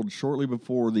 were killed shortly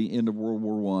before the end of World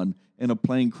War I in a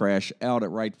plane crash out at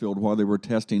Wright Field while they were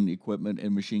testing equipment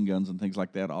and machine guns and things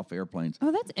like that off airplanes.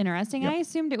 Oh, that's interesting. Yep. I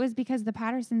assumed it was because the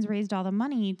Pattersons raised all the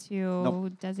money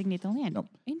to designate the land. Nope.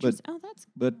 Interesting.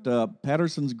 But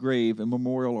Patterson's grave and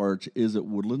memorial arch is at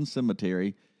Woodland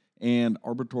Cemetery and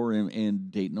Arboretum in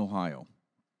Dayton, Ohio.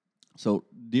 So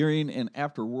during and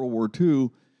after World War II,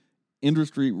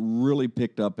 industry really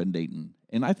picked up in Dayton.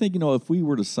 And I think, if we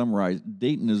were to summarize,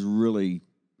 Dayton is really,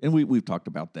 and we've talked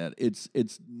about that, it's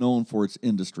known for its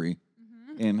industry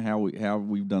and how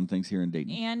we've done things here in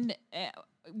Dayton. And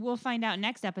we'll find out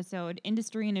next episode,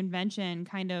 industry and invention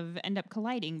kind of end up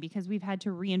colliding because we've had to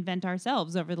reinvent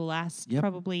ourselves over the last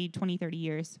probably 20, 30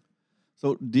 years.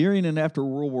 So during and after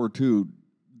World War II,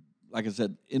 like I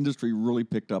said, industry really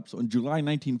picked up. So in July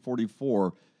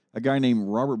 1944, a guy named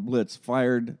Robert Blitz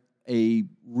fired a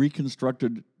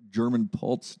reconstructed German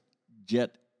pulse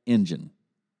jet engine.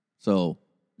 So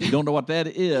you don't know what that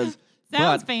is.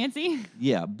 Sounds fancy.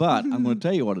 Yeah, but I'm going to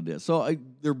tell you what it is. So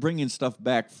they're bringing stuff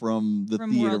back from the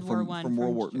theater from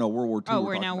World War II. Oh,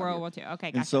 we're now World War II.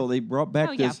 Okay, gotcha. And so they brought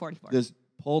back this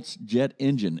pulse jet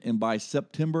engine, and by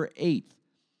September 8th,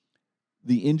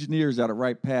 the engineers out at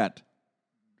Wright-Patt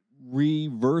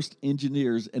reversed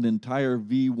engineers an entire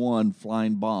V-1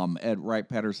 flying bomb at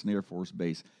Wright-Patterson Air Force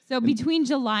Base. So between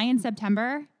July and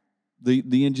September?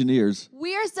 The engineers.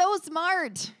 We are so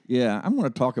smart. Yeah, I'm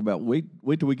going to talk about, wait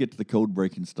till we get to the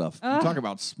code-breaking stuff. Talk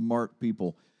about smart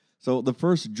people. So the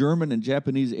first German and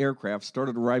Japanese aircraft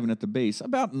started arriving at the base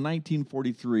about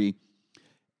 1943,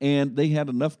 and they had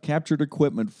enough captured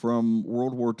equipment from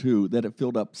World War II that it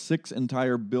filled up 6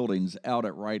 entire buildings out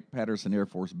at Wright-Patterson Air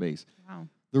Force Base. Wow.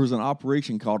 There was an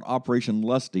operation called Operation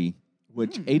Lusty,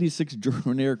 which 86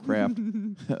 German aircraft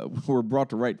were brought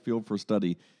to Wright Field for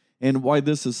study. And why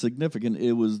this is significant,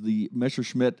 it was the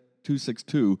Messerschmitt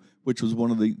 262, which was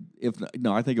one of the,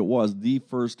 I think it was the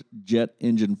first jet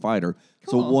engine fighter.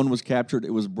 Cool. So one was captured,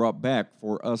 it was brought back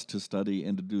for us to study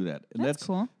and to do that. And that's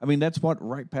cool. I mean, that's what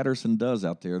Wright-Patterson does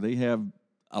out there. They have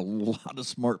a lot of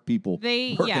smart people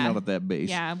working out at that base.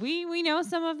 Yeah, we know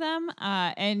some of them,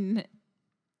 and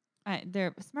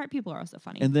they're smart people are also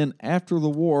funny. And then after the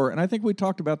war, and I think we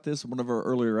talked about this in one of our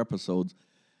earlier episodes,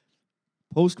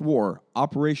 post-war,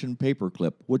 Operation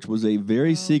Paperclip, which was a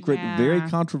very secret, very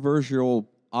controversial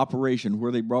operation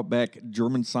where they brought back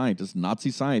German scientists,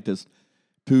 Nazi scientists,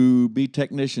 to be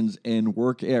technicians and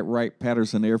work at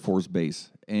Wright-Patterson Air Force Base.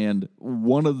 And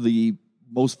one of the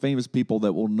most famous people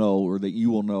that we'll know, or that you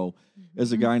will know,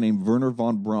 is a guy named Werner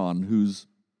von Braun, who's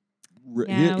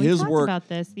his work about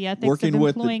this, the ethics of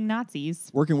employing Nazis.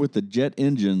 Working with the jet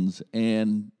engines,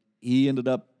 and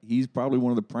he's probably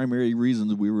one of the primary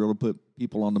reasons we were able to put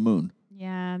people on the moon.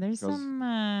 Yeah, there's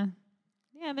some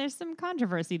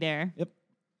controversy there. Yep.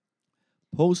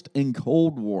 Post and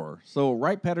Cold War. So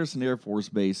Wright-Patterson Air Force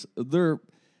Base,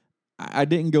 I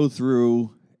didn't go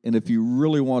through, and if you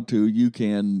really want to, you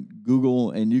can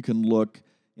Google and you can look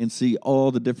and see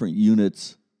all the different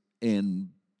units and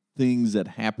things that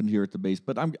happened here at the base.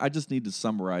 But I just need to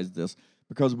summarize this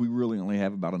because we really only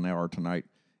have about an hour tonight,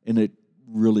 and it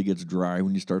really gets dry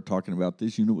when you start talking about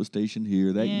this unit was stationed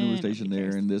here, that unit was stationed there,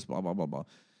 and this, blah, blah, blah, blah.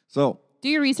 So do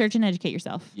your research and educate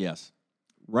yourself. Yes.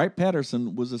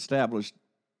 Wright-Patterson was established,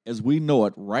 as we know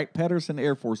it, Wright-Patterson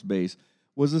Air Force Base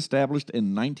was established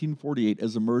in 1948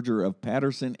 as a merger of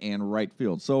Patterson and Wright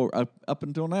Field. So up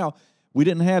until now, we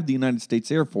didn't have the United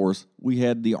States Air Force. We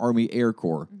had the Army Air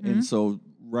Corps. And so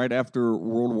right after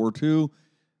World War II,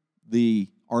 the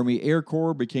Army Air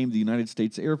Corps became the United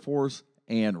States Air Force,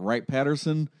 and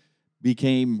Wright-Patterson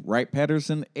became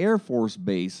Wright-Patterson Air Force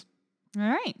Base. All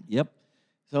right. Yep.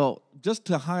 So just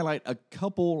to highlight a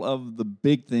couple of the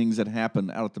big things that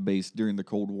happened out at the base during the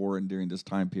Cold War and during this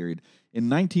time period. In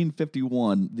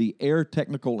 1951, the Air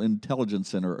Technical Intelligence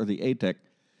Center, or the ATEC,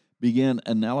 began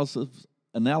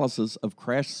analysis of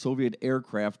crashed Soviet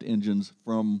aircraft engines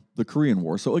from the Korean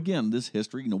War. So again, this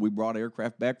history, we brought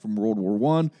aircraft back from World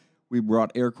War I, we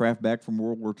brought aircraft back from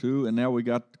World War II, and now we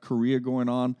got Korea going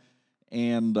on,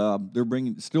 and they're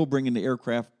still bringing the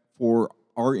aircraft for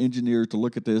our engineers to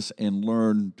look at this and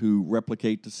learn to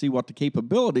replicate, to see what the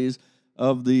capabilities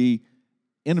of the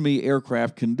enemy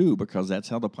aircraft can do, because that's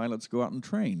how the pilots go out and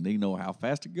train. They know how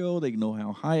fast it goes, they know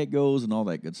how high it goes, and all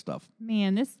that good stuff.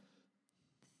 Man,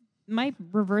 my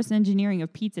reverse engineering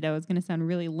of pizza dough is going to sound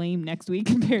really lame next week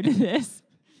compared to this.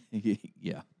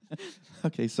 Yeah.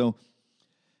 Okay, so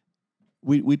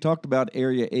we talked about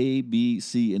Area A, B,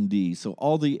 C, and D. So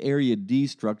all the Area D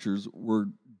structures were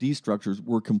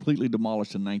completely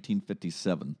demolished in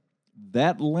 1957.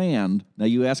 That land, now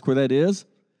you ask where that is?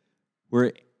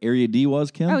 Where Area D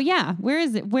was, Kim? Oh, yeah. Where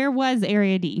is it? Where was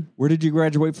Area D? Where did you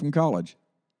graduate from college?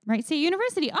 Wright State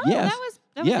University. Oh, yes.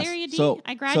 that was Area D.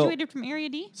 I graduated from Area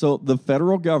D. So the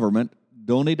federal government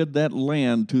donated that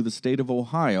land to the state of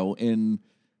Ohio in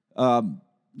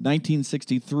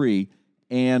 1963,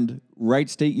 and Wright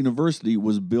State University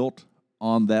was built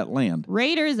on that land.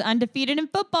 Raiders undefeated in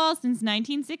football since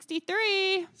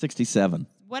 1963. 67.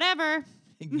 Whatever.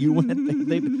 You went.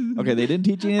 They didn't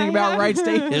teach you anything about Wright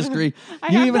State history.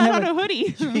 I have that on a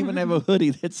hoodie. You even have a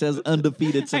hoodie that says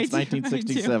undefeated since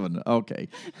 1967. Okay.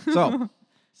 So,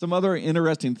 some other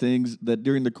interesting things that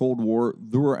during the Cold War,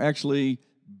 there were actually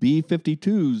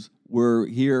B-52s were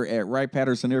here at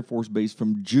Wright-Patterson Air Force Base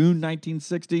from June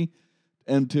 1960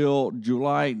 until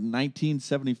July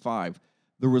 1975.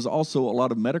 There was also a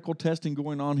lot of medical testing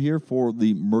going on here for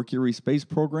the Mercury space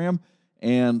program.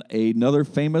 And another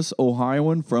famous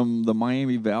Ohioan from the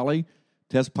Miami Valley,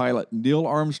 test pilot Neil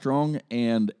Armstrong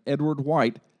and Edward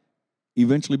White,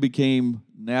 eventually became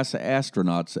NASA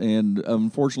astronauts. And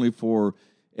unfortunately for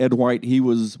Ed White, he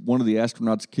was one of the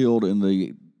astronauts killed in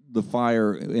the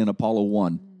fire in Apollo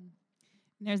 1.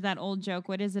 There's that old joke.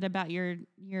 What is it about your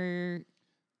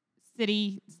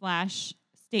city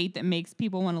 / state that makes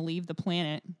people want to leave the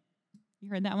planet. You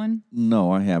heard that one?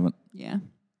 No, I haven't. Yeah.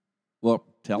 Well,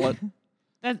 tell it.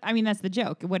 That's the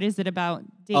joke. What is it about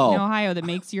Dayton, Oh. Ohio that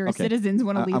makes your Okay. citizens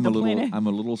want to leave the planet? I'm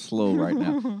a little slow right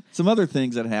now. Some other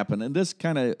things that happen, and this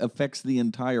kind of affects the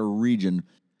entire region.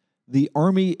 The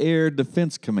Army Air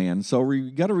Defense Command. So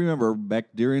we got to remember, back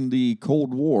during the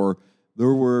Cold War,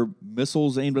 there were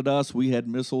missiles aimed at us. We had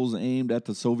missiles aimed at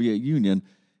the Soviet Union,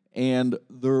 and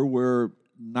there were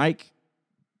Nike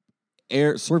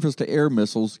surface-to-air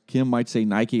missiles. Kim might say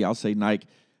Nike. I'll say Nike.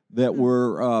 That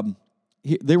were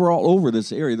they were all over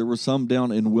this area. There were some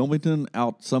down in Wilmington,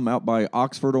 some out by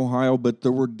Oxford, Ohio, but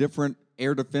there were different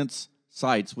air defense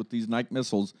sites with these Nike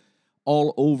missiles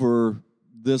all over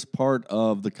this part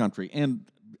of the country. And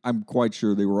I'm quite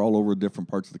sure they were all over different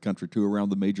parts of the country, too, around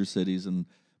the major cities and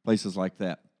places like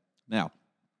that. Now,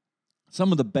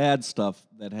 some of the bad stuff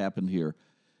that happened here.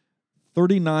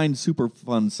 39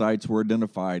 Superfund sites were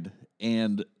identified,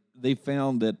 and they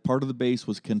found that part of the base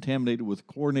was contaminated with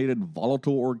chlorinated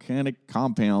volatile organic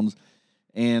compounds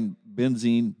and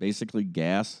benzene, basically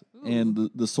gas, and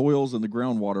the soils and the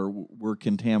groundwater were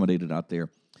contaminated out there.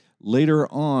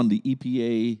 Later on, the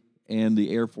EPA and the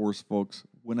Air Force folks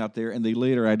went out there, and they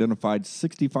later identified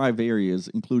 65 areas,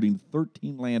 including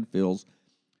 13 landfills,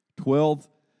 12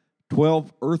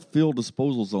 earth-filled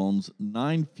disposal zones,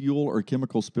 9 fuel or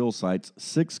chemical spill sites,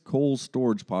 6 coal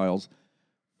storage piles,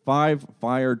 5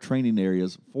 fire training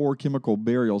areas, 4 chemical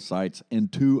burial sites,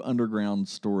 and 2 underground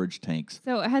storage tanks.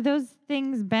 So had those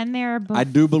things been there before? I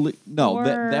do believe no.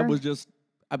 That was just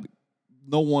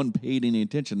no one paid any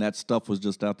attention. That stuff was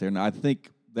just out there, and I think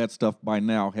that stuff by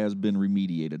now has been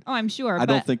remediated. Oh, I'm sure. I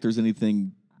don't think there's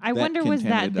anything. I wonder, was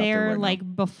that there right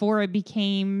like before it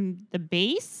became the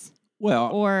base?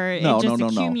 Well, or no, it just no.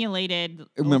 accumulated.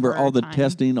 Remember all the time?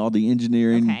 testing, all the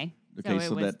engineering. Okay,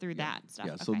 so it was through that stuff.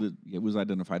 Yeah, okay. so it was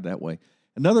identified that way.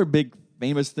 Another big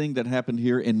famous thing that happened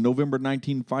here in November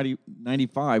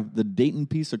 1995, the Dayton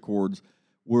Peace Accords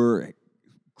were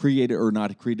created, or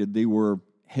not created, they were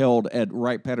held at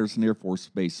Wright-Patterson Air Force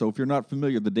Base. So if you're not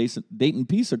familiar, the Dayton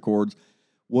Peace Accords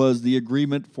was the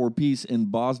agreement for peace in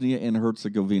Bosnia and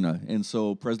Herzegovina. And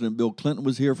so President Bill Clinton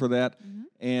was here for that.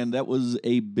 And that was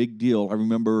a big deal. I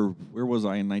remember, where was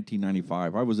I in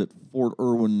 1995? I was at Fort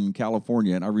Irwin,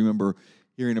 California, and I remember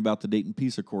hearing about the Dayton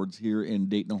Peace Accords here in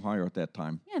Dayton, Ohio at that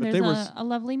time. Yeah, there's a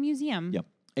lovely museum. Yeah,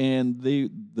 and the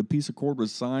Peace Accord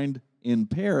was signed in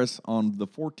Paris on the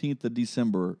 14th of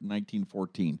December,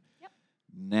 1914. Yep.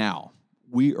 Now,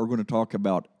 we are going to talk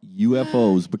about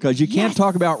UFOs, because you can't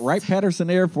talk about Wright-Patterson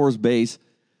Air Force Base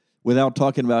without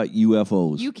talking about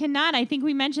UFOs. You cannot. I think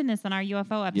we mentioned this on our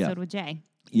UFO episode with Jay.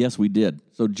 Yes, we did.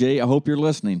 So, Jay, I hope you're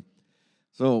listening.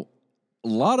 So, a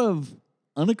lot of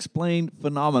unexplained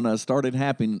phenomena started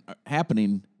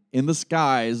happening in the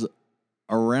skies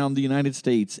around the United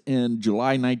States in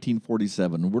July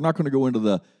 1947. We're not going to go into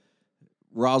the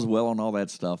Roswell and all that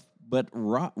stuff, but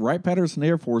Wright-Patterson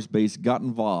Air Force Base got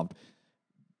involved.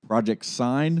 Project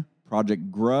Sign, Project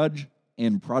Grudge,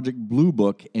 and Project Blue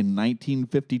Book in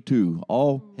 1952,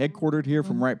 all headquartered here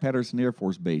from Wright-Patterson Air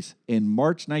Force Base. In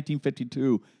March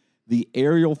 1952, the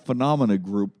Aerial Phenomena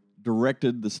Group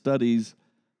directed to study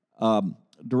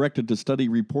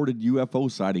reported UFO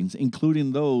sightings,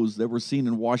 including those that were seen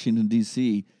in Washington,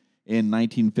 D.C. in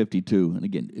 1952. And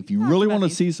again, if you really want to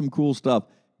see some cool stuff,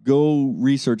 go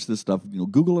research this stuff.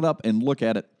 Google it up and look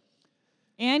at it.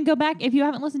 And go back, if you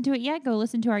haven't listened to it yet, go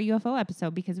listen to our UFO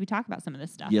episode, because we talk about some of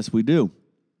this stuff. Yes, we do.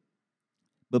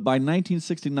 But by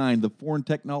 1969, the Foreign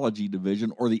Technology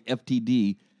Division, or the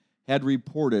FTD, had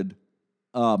reported,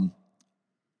 or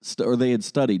they had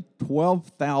studied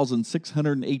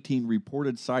 12,618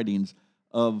 reported sightings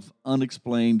of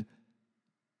unexplained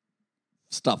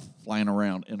stuff flying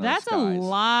around in our skies. That's a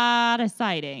lot of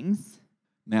sightings.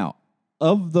 Now,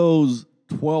 of those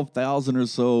 12,000 or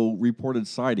so reported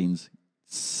sightings,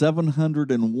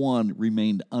 701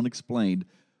 remained unexplained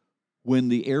when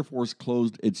the Air Force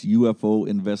closed its UFO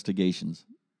investigations.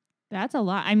 That's a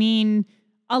lot. I mean,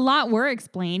 a lot were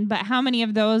explained, but how many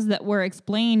of those that were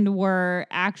explained were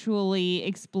actually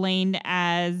explained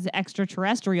as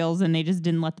extraterrestrials and they just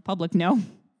didn't let the public know?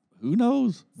 Who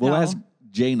knows? We'll ask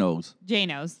Jay knows. Jay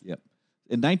knows. Yep.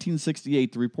 In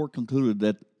 1968, the report concluded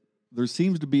that there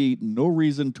seems to be no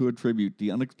reason to attribute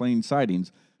the unexplained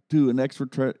sightings to an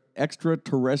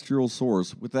extraterrestrial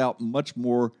source without much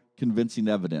more convincing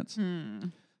evidence.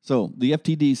 So the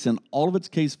FTD sent all of its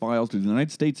case files to the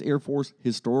United States Air Force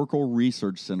Historical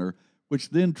Research Center, which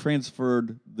then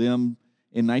transferred them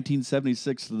in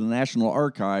 1976 to the National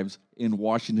Archives in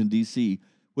Washington, D.C.,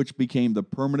 which became the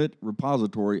permanent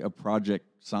repository of Project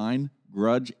Sign,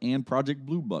 Grudge, and Project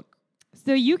Blue Book.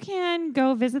 So you can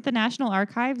go visit the National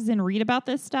Archives and read about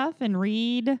this stuff and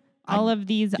read all of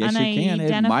these Yes, you can.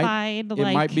 unidentified.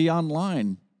 It might be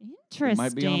online. Interesting. It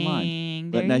might be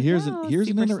online. But There now you here's go, here's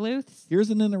super an sleuths. here's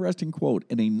an interesting quote.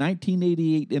 In a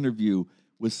 1988 interview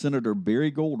with Senator Barry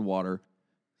Goldwater,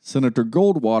 Senator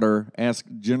Goldwater asked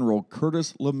General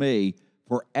Curtis LeMay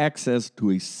for access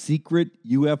to a secret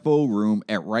UFO room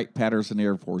at Wright-Patterson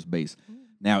Air Force Base.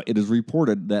 Now, it is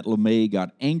reported that LeMay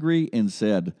got angry and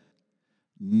said,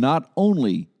 "Not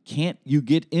only can't you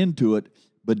get into it,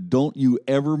 but don't you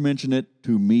ever mention it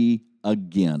to me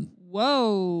again."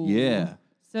 Whoa. Yeah.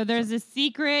 So there's a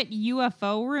secret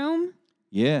UFO room?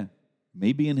 Yeah,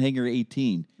 maybe in Hangar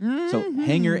 18. So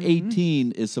Hangar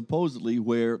 18 is supposedly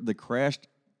where the crashed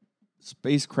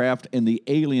spacecraft and the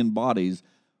alien bodies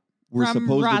were From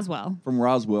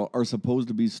Roswell are supposed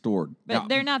to be stored. But Now,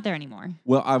 they're not there anymore.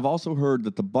 well, I've also heard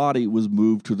that the body was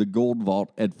moved to the Gold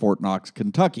Vault at Fort Knox,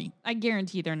 Kentucky. I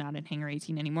guarantee they're not in Hangar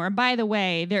 18 anymore. By the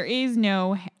way, there is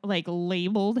no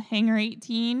labeled Hangar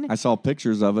 18. I saw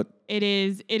pictures of it. It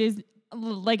is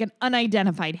like an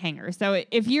unidentified hangar. So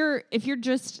if you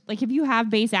have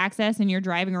base access and you're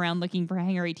driving around looking for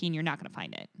Hangar 18, you're not going to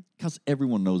find it. Because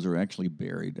everyone knows they're actually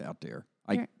buried out there.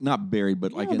 They're- Not buried,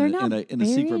 but like they're in not a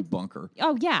secret buried. bunker.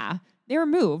 Oh yeah, they're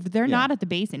moved. They're Yeah. not at the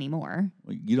base anymore.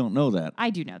 Well, you don't know that.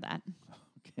 I do know that.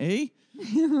 Okay.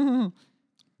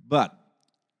 But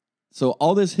so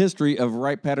all this history of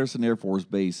Wright-Patterson Air Force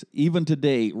Base, even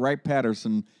today,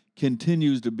 Wright-Patterson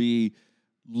continues to be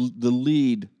the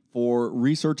lead for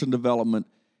research and development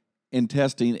and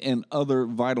testing and other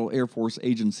vital Air Force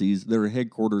agencies that are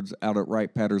headquartered out at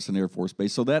Wright-Patterson Air Force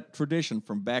Base. So that tradition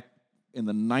from back in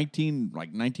the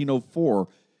 1904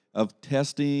 of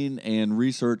testing and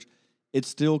research, it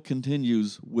still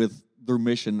continues with their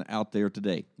mission out there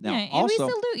today. Now, yeah, and also,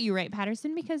 we salute you,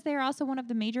 Wright-Patterson, because they're also one of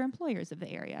the major employers of the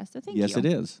area. So thank you. yes, it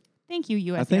is. Thank you,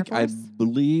 U.S. I think Air I Force.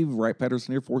 believe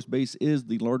Wright-Patterson Air Force Base is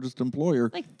the largest employer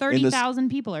Like 30,000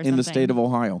 people or something. in the state of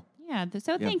Ohio. Yeah,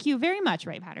 so thank you very much,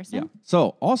 Wright-Patterson. Yeah.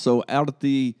 So also out at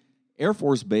the Air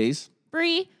Force Base,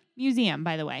 Free museum,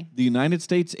 by the way. the United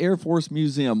States Air Force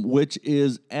Museum, which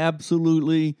is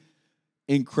absolutely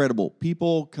incredible.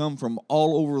 People come from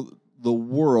all over the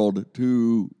world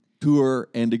to tour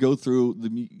and to go through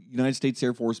the United States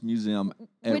Air Force Museum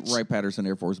at Which- Wright-Patterson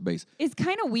Air Force Base. It's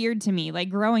kind of weird to me. Like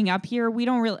growing up here, we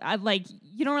don't really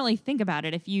you don't really think about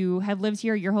it if you have lived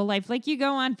here your whole life. Like you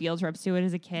go on field trips to it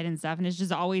as a kid and stuff, and it's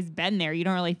just always been there. You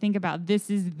don't really think about this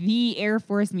is the Air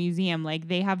Force Museum. Like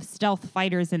they have stealth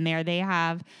fighters in there. They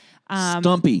have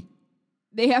Stumpy.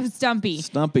 They have Stumpy.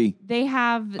 Stumpy. They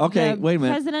have Okay, the wait a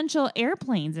minute. presidential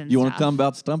airplanes and You stuff. want to tell them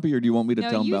about Stumpy, or do you want me to No,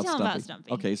 tell them you about tell 'em Stumpy? about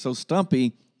Stumpy. Okay, so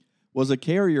Stumpy was a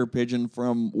carrier pigeon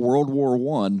from World War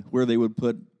I, where they would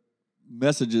put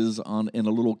messages in a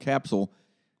little capsule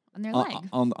on their leg.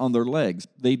 on their legs.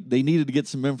 They needed to get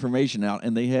some information out,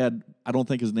 and they had, I don't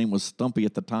think his name was Stumpy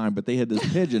at the time, but they had this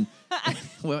pigeon.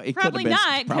 Well, it could have Probably been,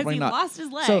 not, because probably he not. lost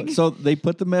his leg. So they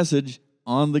put the message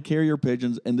on the carrier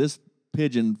pigeons, and this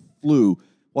pigeon flew.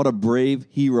 What a brave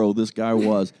hero this guy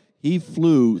was. He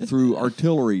flew through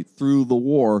artillery, through the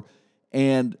war,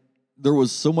 and there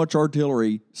was so much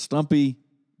artillery, Stumpy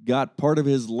got part of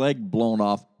his leg blown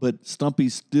off, but Stumpy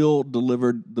still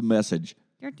delivered the message.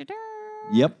 Dur-dur-dur.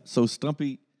 Yep. So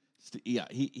Stumpy,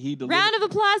 he delivered. Round of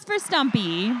applause for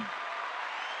Stumpy.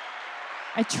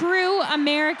 A true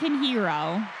American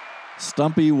hero.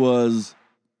 Stumpy was,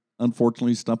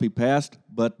 unfortunately, Stumpy passed,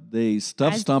 but they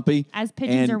stuffed Stumpy. As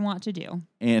pigeons and- are wont to do.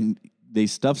 And they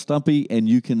stuffed Stumpy, and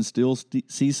you can still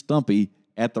see Stumpy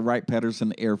at the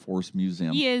Wright-Patterson Air Force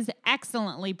Museum. He is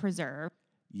excellently preserved.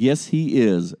 Yes, he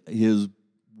is. His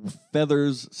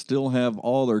feathers still have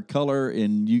all their color,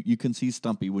 and you can see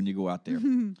Stumpy when you go out there.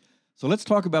 So let's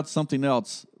talk about something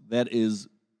else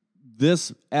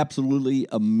this absolutely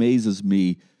amazes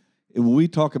me. And when we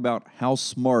talk about how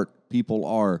smart people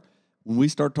are, when we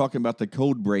start talking about the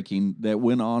code breaking that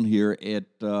went on here at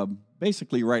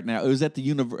basically right now, it was at the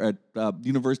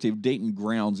University of Dayton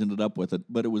grounds, ended up with it,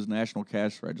 but it was National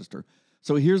Cash Register.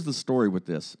 So here's the story with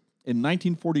this. In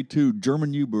 1942,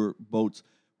 German U-boats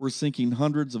were sinking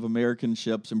hundreds of American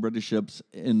ships and British ships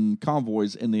in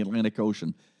convoys in the Atlantic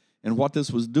Ocean. And what this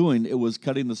was doing, it was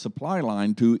cutting the supply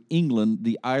line to England,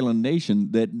 the island nation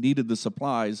that needed the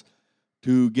supplies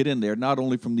to get in there, not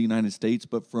only from the United States,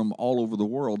 but from all over the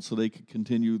world, so they could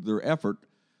continue their effort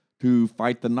to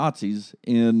fight the Nazis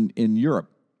in Europe,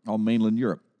 on mainland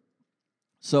Europe.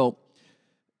 So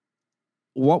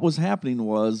what was happening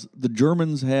was the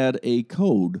Germans had a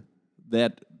code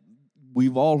that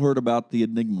we've all heard about, the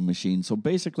Enigma machine. So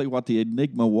basically what the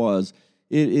Enigma was,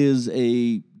 It is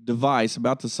a device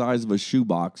about the size of a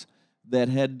shoebox that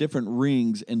had different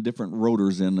rings and different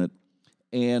rotors in it.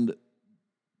 And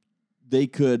they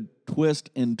could twist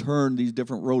and turn these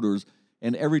different rotors.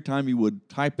 And every time you would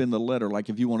type in the letter, like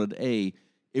if you wanted A,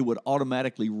 it would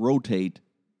automatically rotate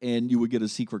and you would get a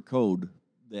secret code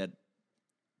that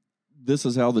this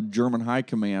is how the German High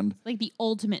Command. Like the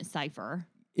ultimate cipher.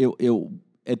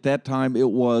 At that time, it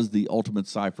was the ultimate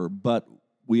cipher, but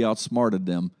we outsmarted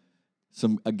them.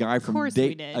 A guy from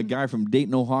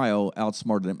Dayton, Ohio,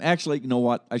 outsmarted them. Actually, you know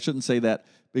what? I shouldn't say that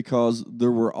because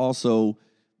there were also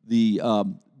the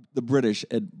British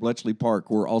at Bletchley Park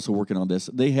were also working on this.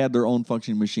 They had their own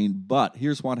functioning machine, but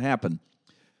here's what happened.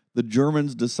 The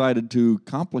Germans decided to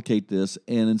complicate this,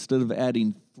 and instead of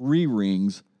adding 3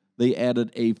 rings, they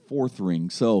added a 4th ring.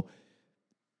 So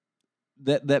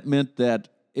that meant that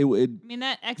it would. I mean,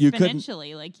 that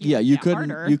exponentially,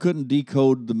 you couldn't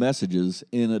decode the messages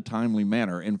in a timely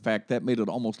manner. In fact, that made it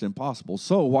almost impossible.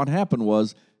 So what happened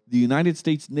was the United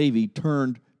States Navy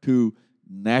turned to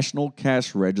National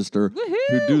Cash Register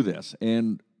to do this.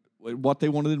 And what they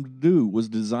wanted them to do was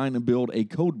design and build a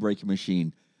code breaking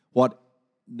machine. What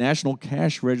National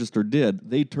Cash Register did,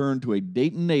 they turned to a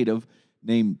Dayton native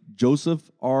named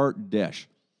Joseph R. Desch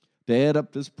to head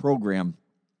up this program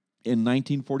in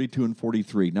 1942 and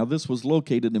 43. Now, this was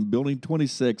located in Building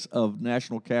 26 of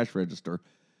National Cash Register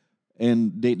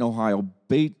in Dayton, Ohio.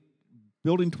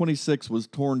 Building 26 was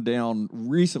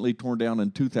recently torn down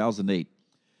in 2008.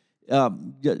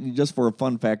 Just for a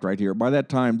fun fact right here, by that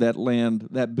time,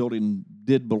 that building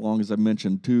did belong, as I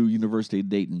mentioned, to University of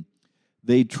Dayton.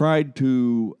 There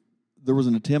was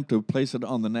an attempt to place it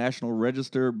on the National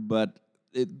Register, but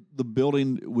the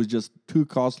building was just too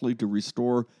costly to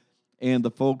restore, and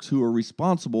the folks who are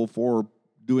responsible for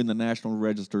doing the National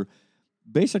Register,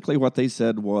 basically what they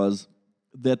said was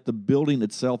that the building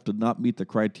itself did not meet the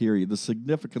criteria. The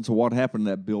significance of what happened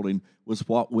in that building was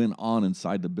what went on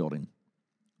inside the building.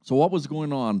 So what was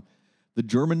going on? The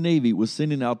German Navy was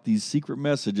sending out these secret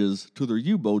messages to their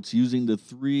U-boats using the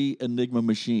 3 Enigma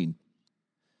machine.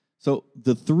 So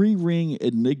the 3-ring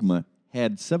Enigma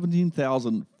had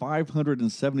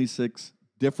 17,576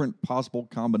 different possible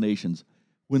combinations.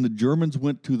 When the Germans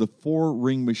went to the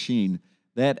 4-ring machine,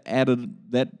 that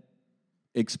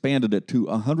expanded it to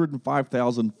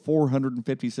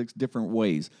 105,456 different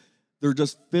ways. There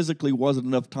just physically wasn't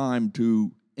enough time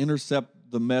to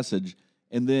intercept the message,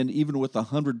 and then even with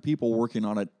 100 people working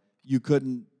on it, you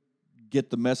couldn't get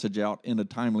the message out in a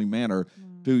timely manner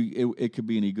it could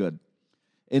be any good.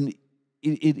 And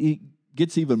it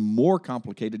gets even more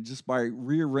complicated just by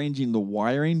rearranging the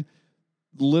wiring.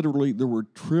 Literally, there were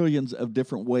trillions of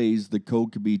different ways the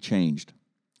code could be changed.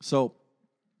 So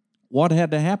what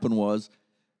had to happen was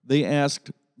they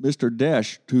asked Mr.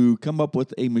 Desch to come up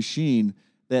with a machine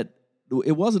that,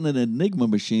 it wasn't an Enigma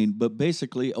machine, but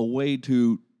basically a way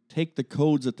to take the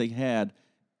codes that they had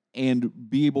and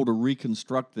be able to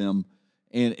reconstruct them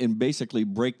and basically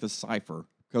break the cipher,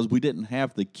 because we didn't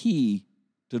have the key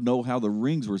to know how the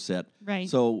rings were set. Right.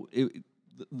 So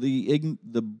the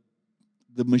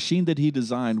machine that he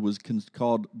designed was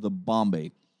called the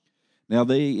Bombay. Now,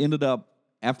 they ended up,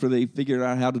 after they figured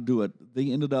out how to do it,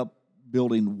 they ended up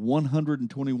building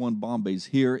 121 Bombays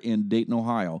here in Dayton,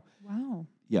 Ohio. Wow.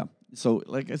 Yeah. So,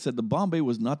 like I said, the Bombay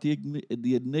was not the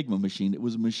Enigma machine. It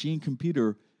was a machine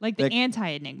computer. Like the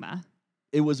anti-Enigma.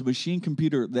 It was a machine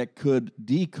computer that could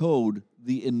decode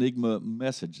the Enigma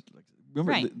message.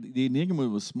 Remember, right. the Enigma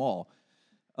was small.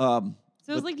 So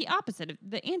it was like the opposite of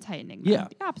the anti-Enigma. Yeah.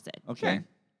 The opposite. Okay. Sure.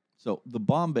 So the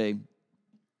Bombay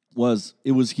was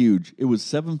huge. It was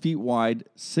 7 feet wide,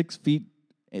 6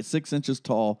 inches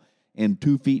tall, and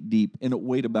 2 feet deep, and it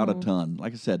weighed about a ton.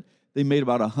 Like I said, they made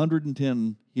about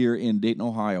 110 here in Dayton,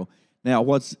 Ohio. Now,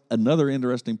 what's another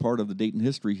interesting part of the Dayton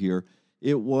history here,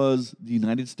 it was the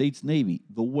United States Navy,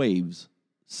 the Waves,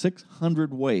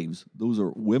 600 Waves. Those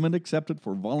are women accepted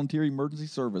for volunteer emergency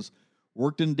service,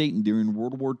 worked in Dayton during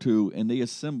World War II, and they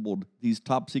assembled these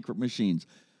top-secret machines.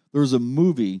 There's a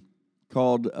movie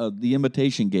called The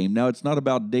Imitation Game. Now, it's not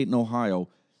about Dayton, Ohio,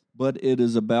 but it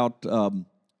is about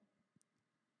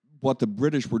what the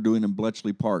British were doing in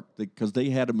Bletchley Park, because they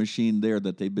had a machine there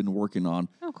that they've been working on.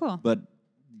 Oh, cool. But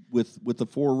with the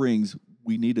 4 rings,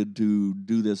 we needed to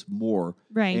do this more.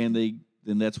 Right. And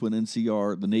that's when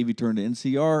the Navy turned to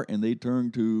NCR, and they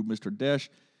turned to Mr. Desch.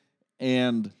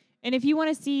 And if you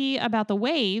want to see about the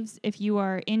Waves, if you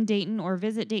are in Dayton or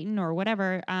visit Dayton or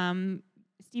whatever,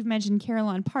 Steve mentioned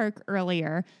Carillon Park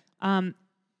earlier.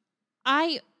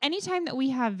 Anytime that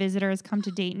we have visitors come to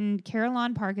Dayton,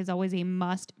 Carillon Park is always a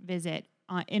must visit.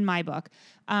 in my book.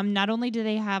 Not only do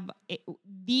they have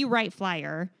the Wright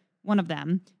Flyer, one of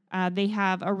them, they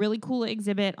have a really cool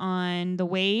exhibit on the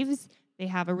waves. They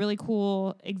have a really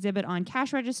cool exhibit on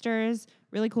cash registers,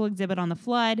 really cool exhibit on the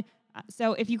flood.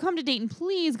 So if you come to Dayton,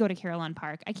 please go to Carillon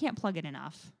Park. I can't plug it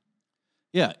enough.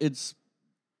 Yeah, it's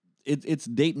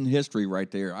Dayton history right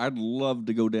there. I'd love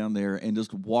to go down there and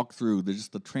just walk through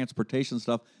just the transportation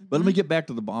stuff. But let me get back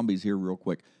to the Bombays here real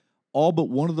quick. All but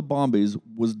one of the Bombays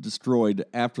was destroyed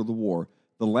after the war.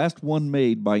 The last one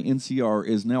made by NCR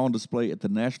is now on display at the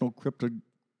National Cryptologic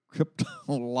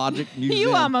Museum.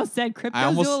 You almost said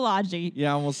cryptozoology. I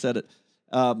almost said it.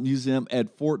 Museum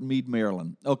at Fort Meade,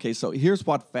 Maryland. Okay, so here's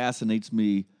what fascinates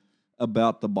me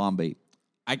about the Bombay.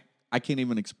 I can't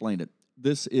even explain it.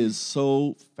 This is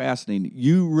so fascinating.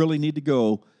 You really need to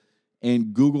go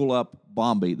and Google up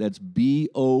Bombay. That's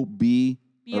B-O-M-B-E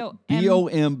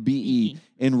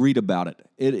and read about it.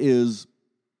 It is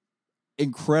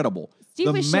incredible.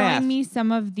 Steve was showing me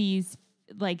some of these,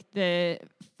 like the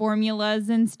formulas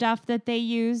and stuff that they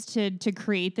use to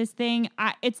create this thing.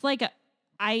 It's like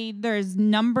there's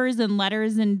numbers and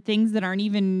letters and things that aren't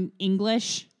even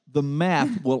English. The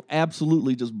math will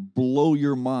absolutely just blow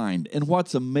your mind. And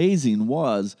what's amazing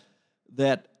was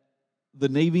that the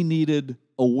Navy needed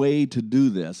a way to do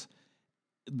this.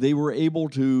 They were able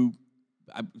to,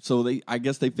 I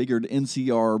guess they figured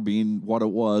NCR being what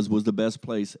it was the best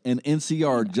place. And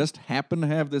NCR just happened to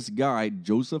have this guy,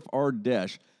 Joseph R.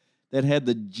 Desch, that had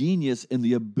the genius and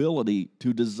the ability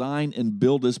to design and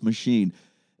build this machine.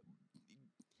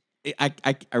 I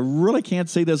really can't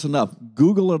say this enough.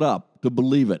 Google it up to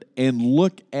believe it and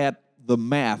look at the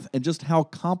math and just how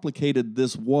complicated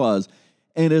this was.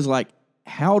 And it's like,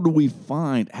 how do we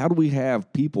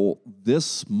have people this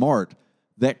smart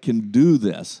that can do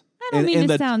this? I don't mean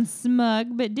to sound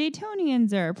smug, but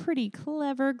Daytonians are a pretty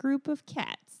clever group of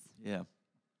cats. Yeah.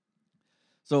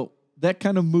 So that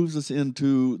kind of moves us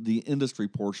into the industry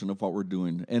portion of what we're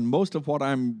doing. And most of what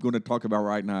I'm going to talk about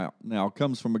right now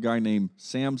comes from a guy named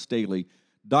Sam Staley,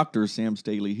 Dr. Sam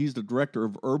Staley. He's the Director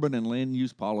of Urban and Land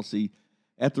Use Policy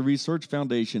at the Research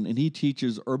Foundation, and he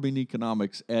teaches urban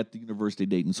economics at the University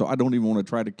of Dayton. So I don't even want to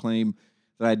try to claim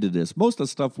that I did this. Most of the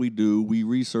stuff we do, we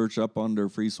research up under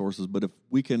free sources, but if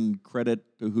we can credit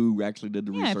to who actually did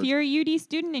the research. Yeah, if you're a UD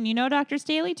student and you know Dr.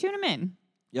 Staley, tune him in.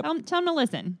 Yep. Tell him to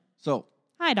listen. So,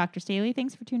 hi, Dr. Staley.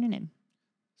 Thanks for tuning in.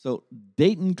 So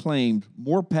Dayton claimed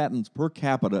more patents per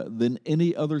capita than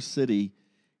any other city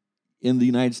in the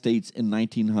United States in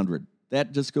 1900.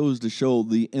 That just goes to show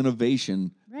the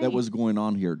innovation that was going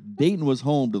on here. Dayton was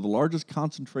home to the largest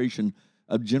concentration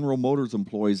of General Motors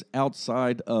employees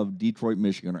outside of Detroit,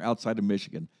 Michigan, or outside of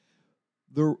Michigan.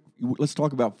 Let's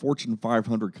talk about Fortune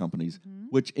 500 companies,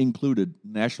 which included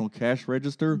National Cash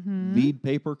Register, Mead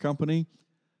Paper Company.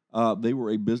 They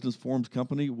were a business forms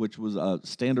company, which was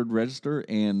Standard Register,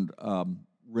 and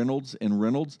Reynolds,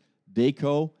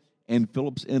 Dayco, and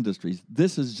Phillips Industries.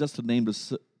 This is just to name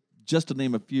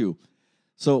a few.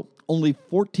 So only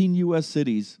 14 U.S.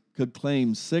 cities could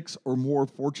claim 6 or more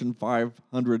Fortune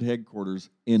 500 headquarters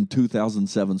in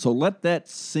 2007. So let that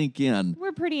sink in.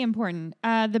 We're pretty important.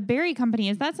 The Berry Company,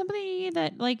 is that somebody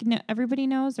that everybody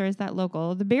knows, or is that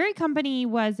local? The Berry Company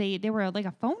they were like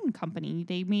a phone company.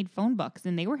 They made phone books,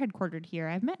 and they were headquartered here.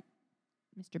 I've met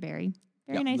Mr. Berry.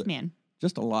 Very nice man.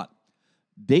 Just a lot.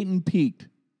 Dayton peaked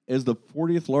as the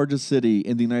 40th largest city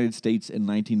in the United States in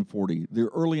 1940. The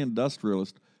early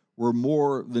industrialists were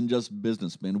more than just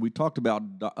businessmen. We talked about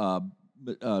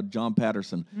John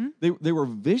Patterson. They were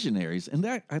visionaries, and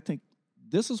I think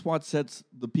this is what sets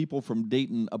the people from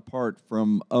Dayton apart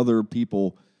from other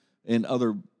people and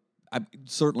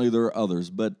certainly there are others,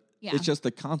 but it's just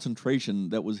the concentration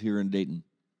that was here in Dayton.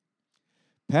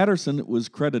 Patterson was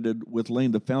credited with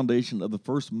laying the foundation of the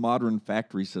first modern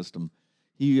factory system.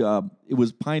 It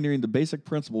was pioneering the basic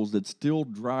principles that still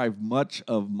drive much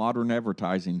of modern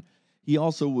advertising. He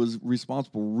also was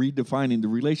responsible for redefining the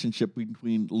relationship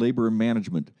between labor and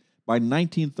management. By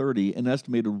 1930, an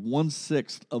estimated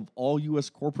 1/6 of all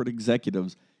U.S. corporate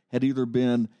executives had either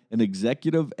been an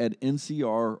executive at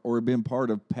NCR or been part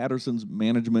of Patterson's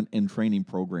management and training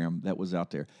program that was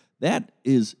out there. That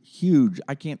is huge.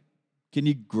 Can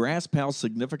you grasp how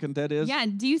significant that is? Yeah.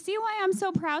 Do you see why I'm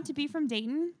so proud to be from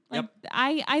Dayton? Yep.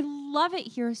 I love it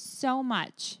here so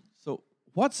much. So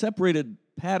what separated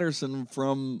Patterson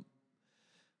from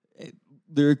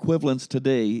their equivalents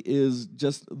today is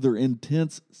just their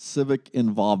intense civic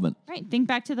involvement. Right. Think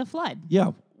back to the flood.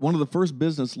 Yeah. One of the first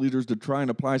business leaders to try and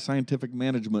apply scientific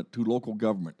management to local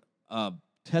government.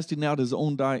 Testing out his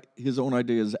own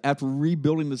ideas after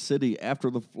rebuilding the city after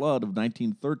the flood of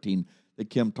 1913 that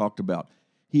Kim talked about.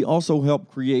 He also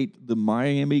helped create the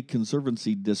Miami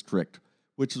Conservancy District,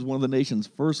 which is one of the nation's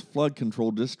first flood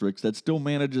control districts that still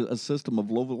manages a system of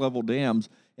low-level dams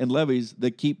and levees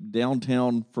that keep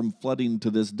downtown from flooding to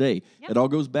this day. Yep. It all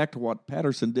goes back to what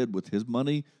Patterson did with his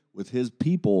money, with his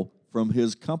people from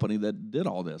his company that did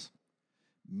all this.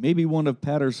 Maybe one of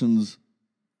Patterson's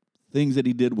things that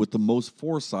he did with the most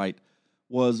foresight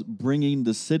was bringing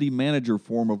the city manager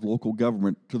form of local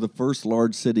government to the first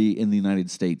large city in the United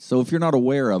States. So if you're not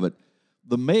aware of it,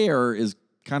 the mayor is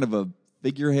kind of a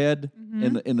figurehead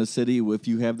in the city if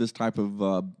you have this type of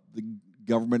the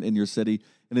government in your city,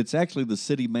 and it's actually the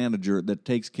city manager that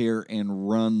takes care and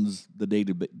runs the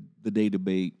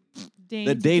day-to-day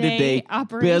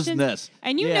operations. business.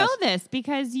 And you know this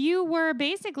because you were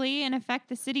basically, in effect,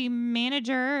 the city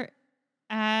manager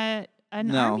at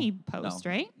an army post,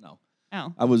 right? No.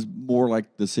 Oh. I was more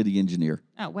like the city engineer.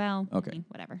 Oh, well. Okay. I mean,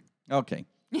 whatever. Okay.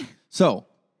 So,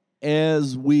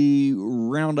 as we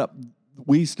round up,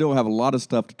 we still have a lot of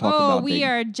stuff to talk about.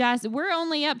 We're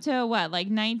only up to what, like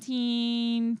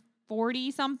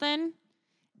 1940 something?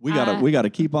 We gotta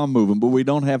keep on moving, but we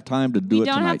don't have time to do it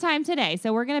tonight. We don't have time today,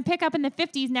 so we're gonna pick up in the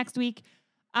 50s next week.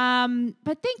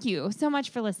 But thank you so much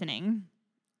for listening.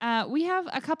 We have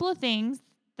a couple of things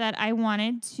that I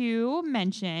wanted to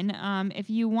mention.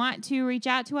 If you want to reach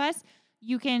out to us,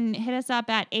 you can hit us up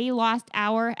at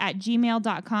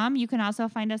alosthour@gmail.com. You can also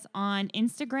find us on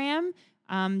Instagram.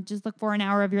 Just look for An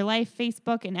Hour of Your Life.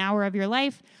 Facebook, An Hour of Your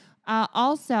Life.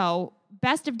 Also,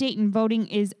 Best of Dayton voting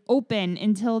is open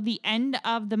until the end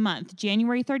of the month.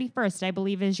 January 31st, I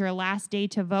believe, is your last day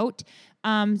to vote.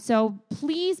 So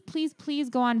please, please,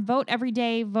 please go on, vote every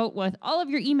day. Vote with all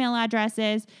of your email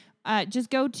addresses. Just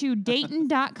go to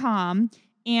Dayton.com,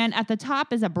 and at the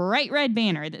top is a bright red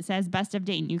banner that says Best of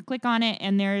Dayton. You click on it,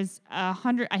 and there's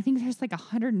 100. I think there's like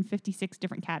 156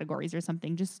 different categories or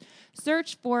something. Just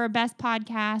search for Best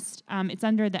Podcast. It's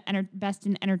under the Best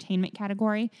in Entertainment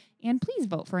category, and please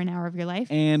vote for An Hour of Your Life.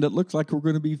 And it looks like we're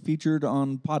going to be featured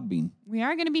on Podbean. We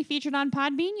are going to be featured on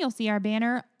Podbean. You'll see our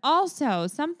banner. Also,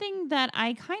 something that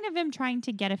I kind of am trying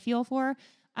to get a feel for.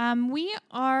 We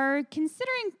are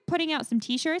considering putting out some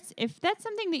T-shirts. If that's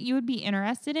something that you would be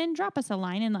interested in, drop us a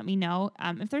line and let me know.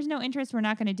 If there's no interest, we're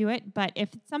not going to do it. But if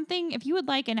you would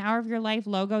like an Hour of Your Life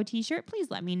logo T-shirt, please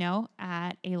let me know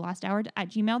at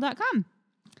alosthour@gmail.com.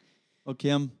 Well,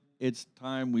 Kim, it's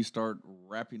time we start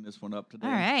wrapping this one up today.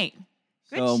 All right.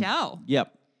 Good show.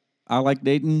 Yep. I like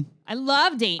Dayton. I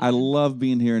love Dayton. I love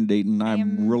being here in Dayton.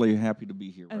 I'm really happy to be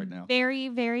here right now. Very,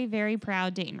 very, very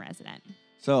proud Dayton resident.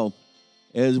 So,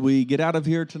 as we get out of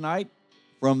here tonight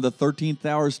from the 13th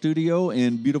Hour studio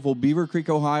in beautiful Beaver Creek,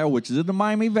 Ohio, which is in the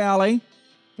Miami Valley.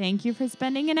 Thank you for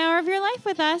spending an hour of your life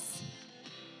with us.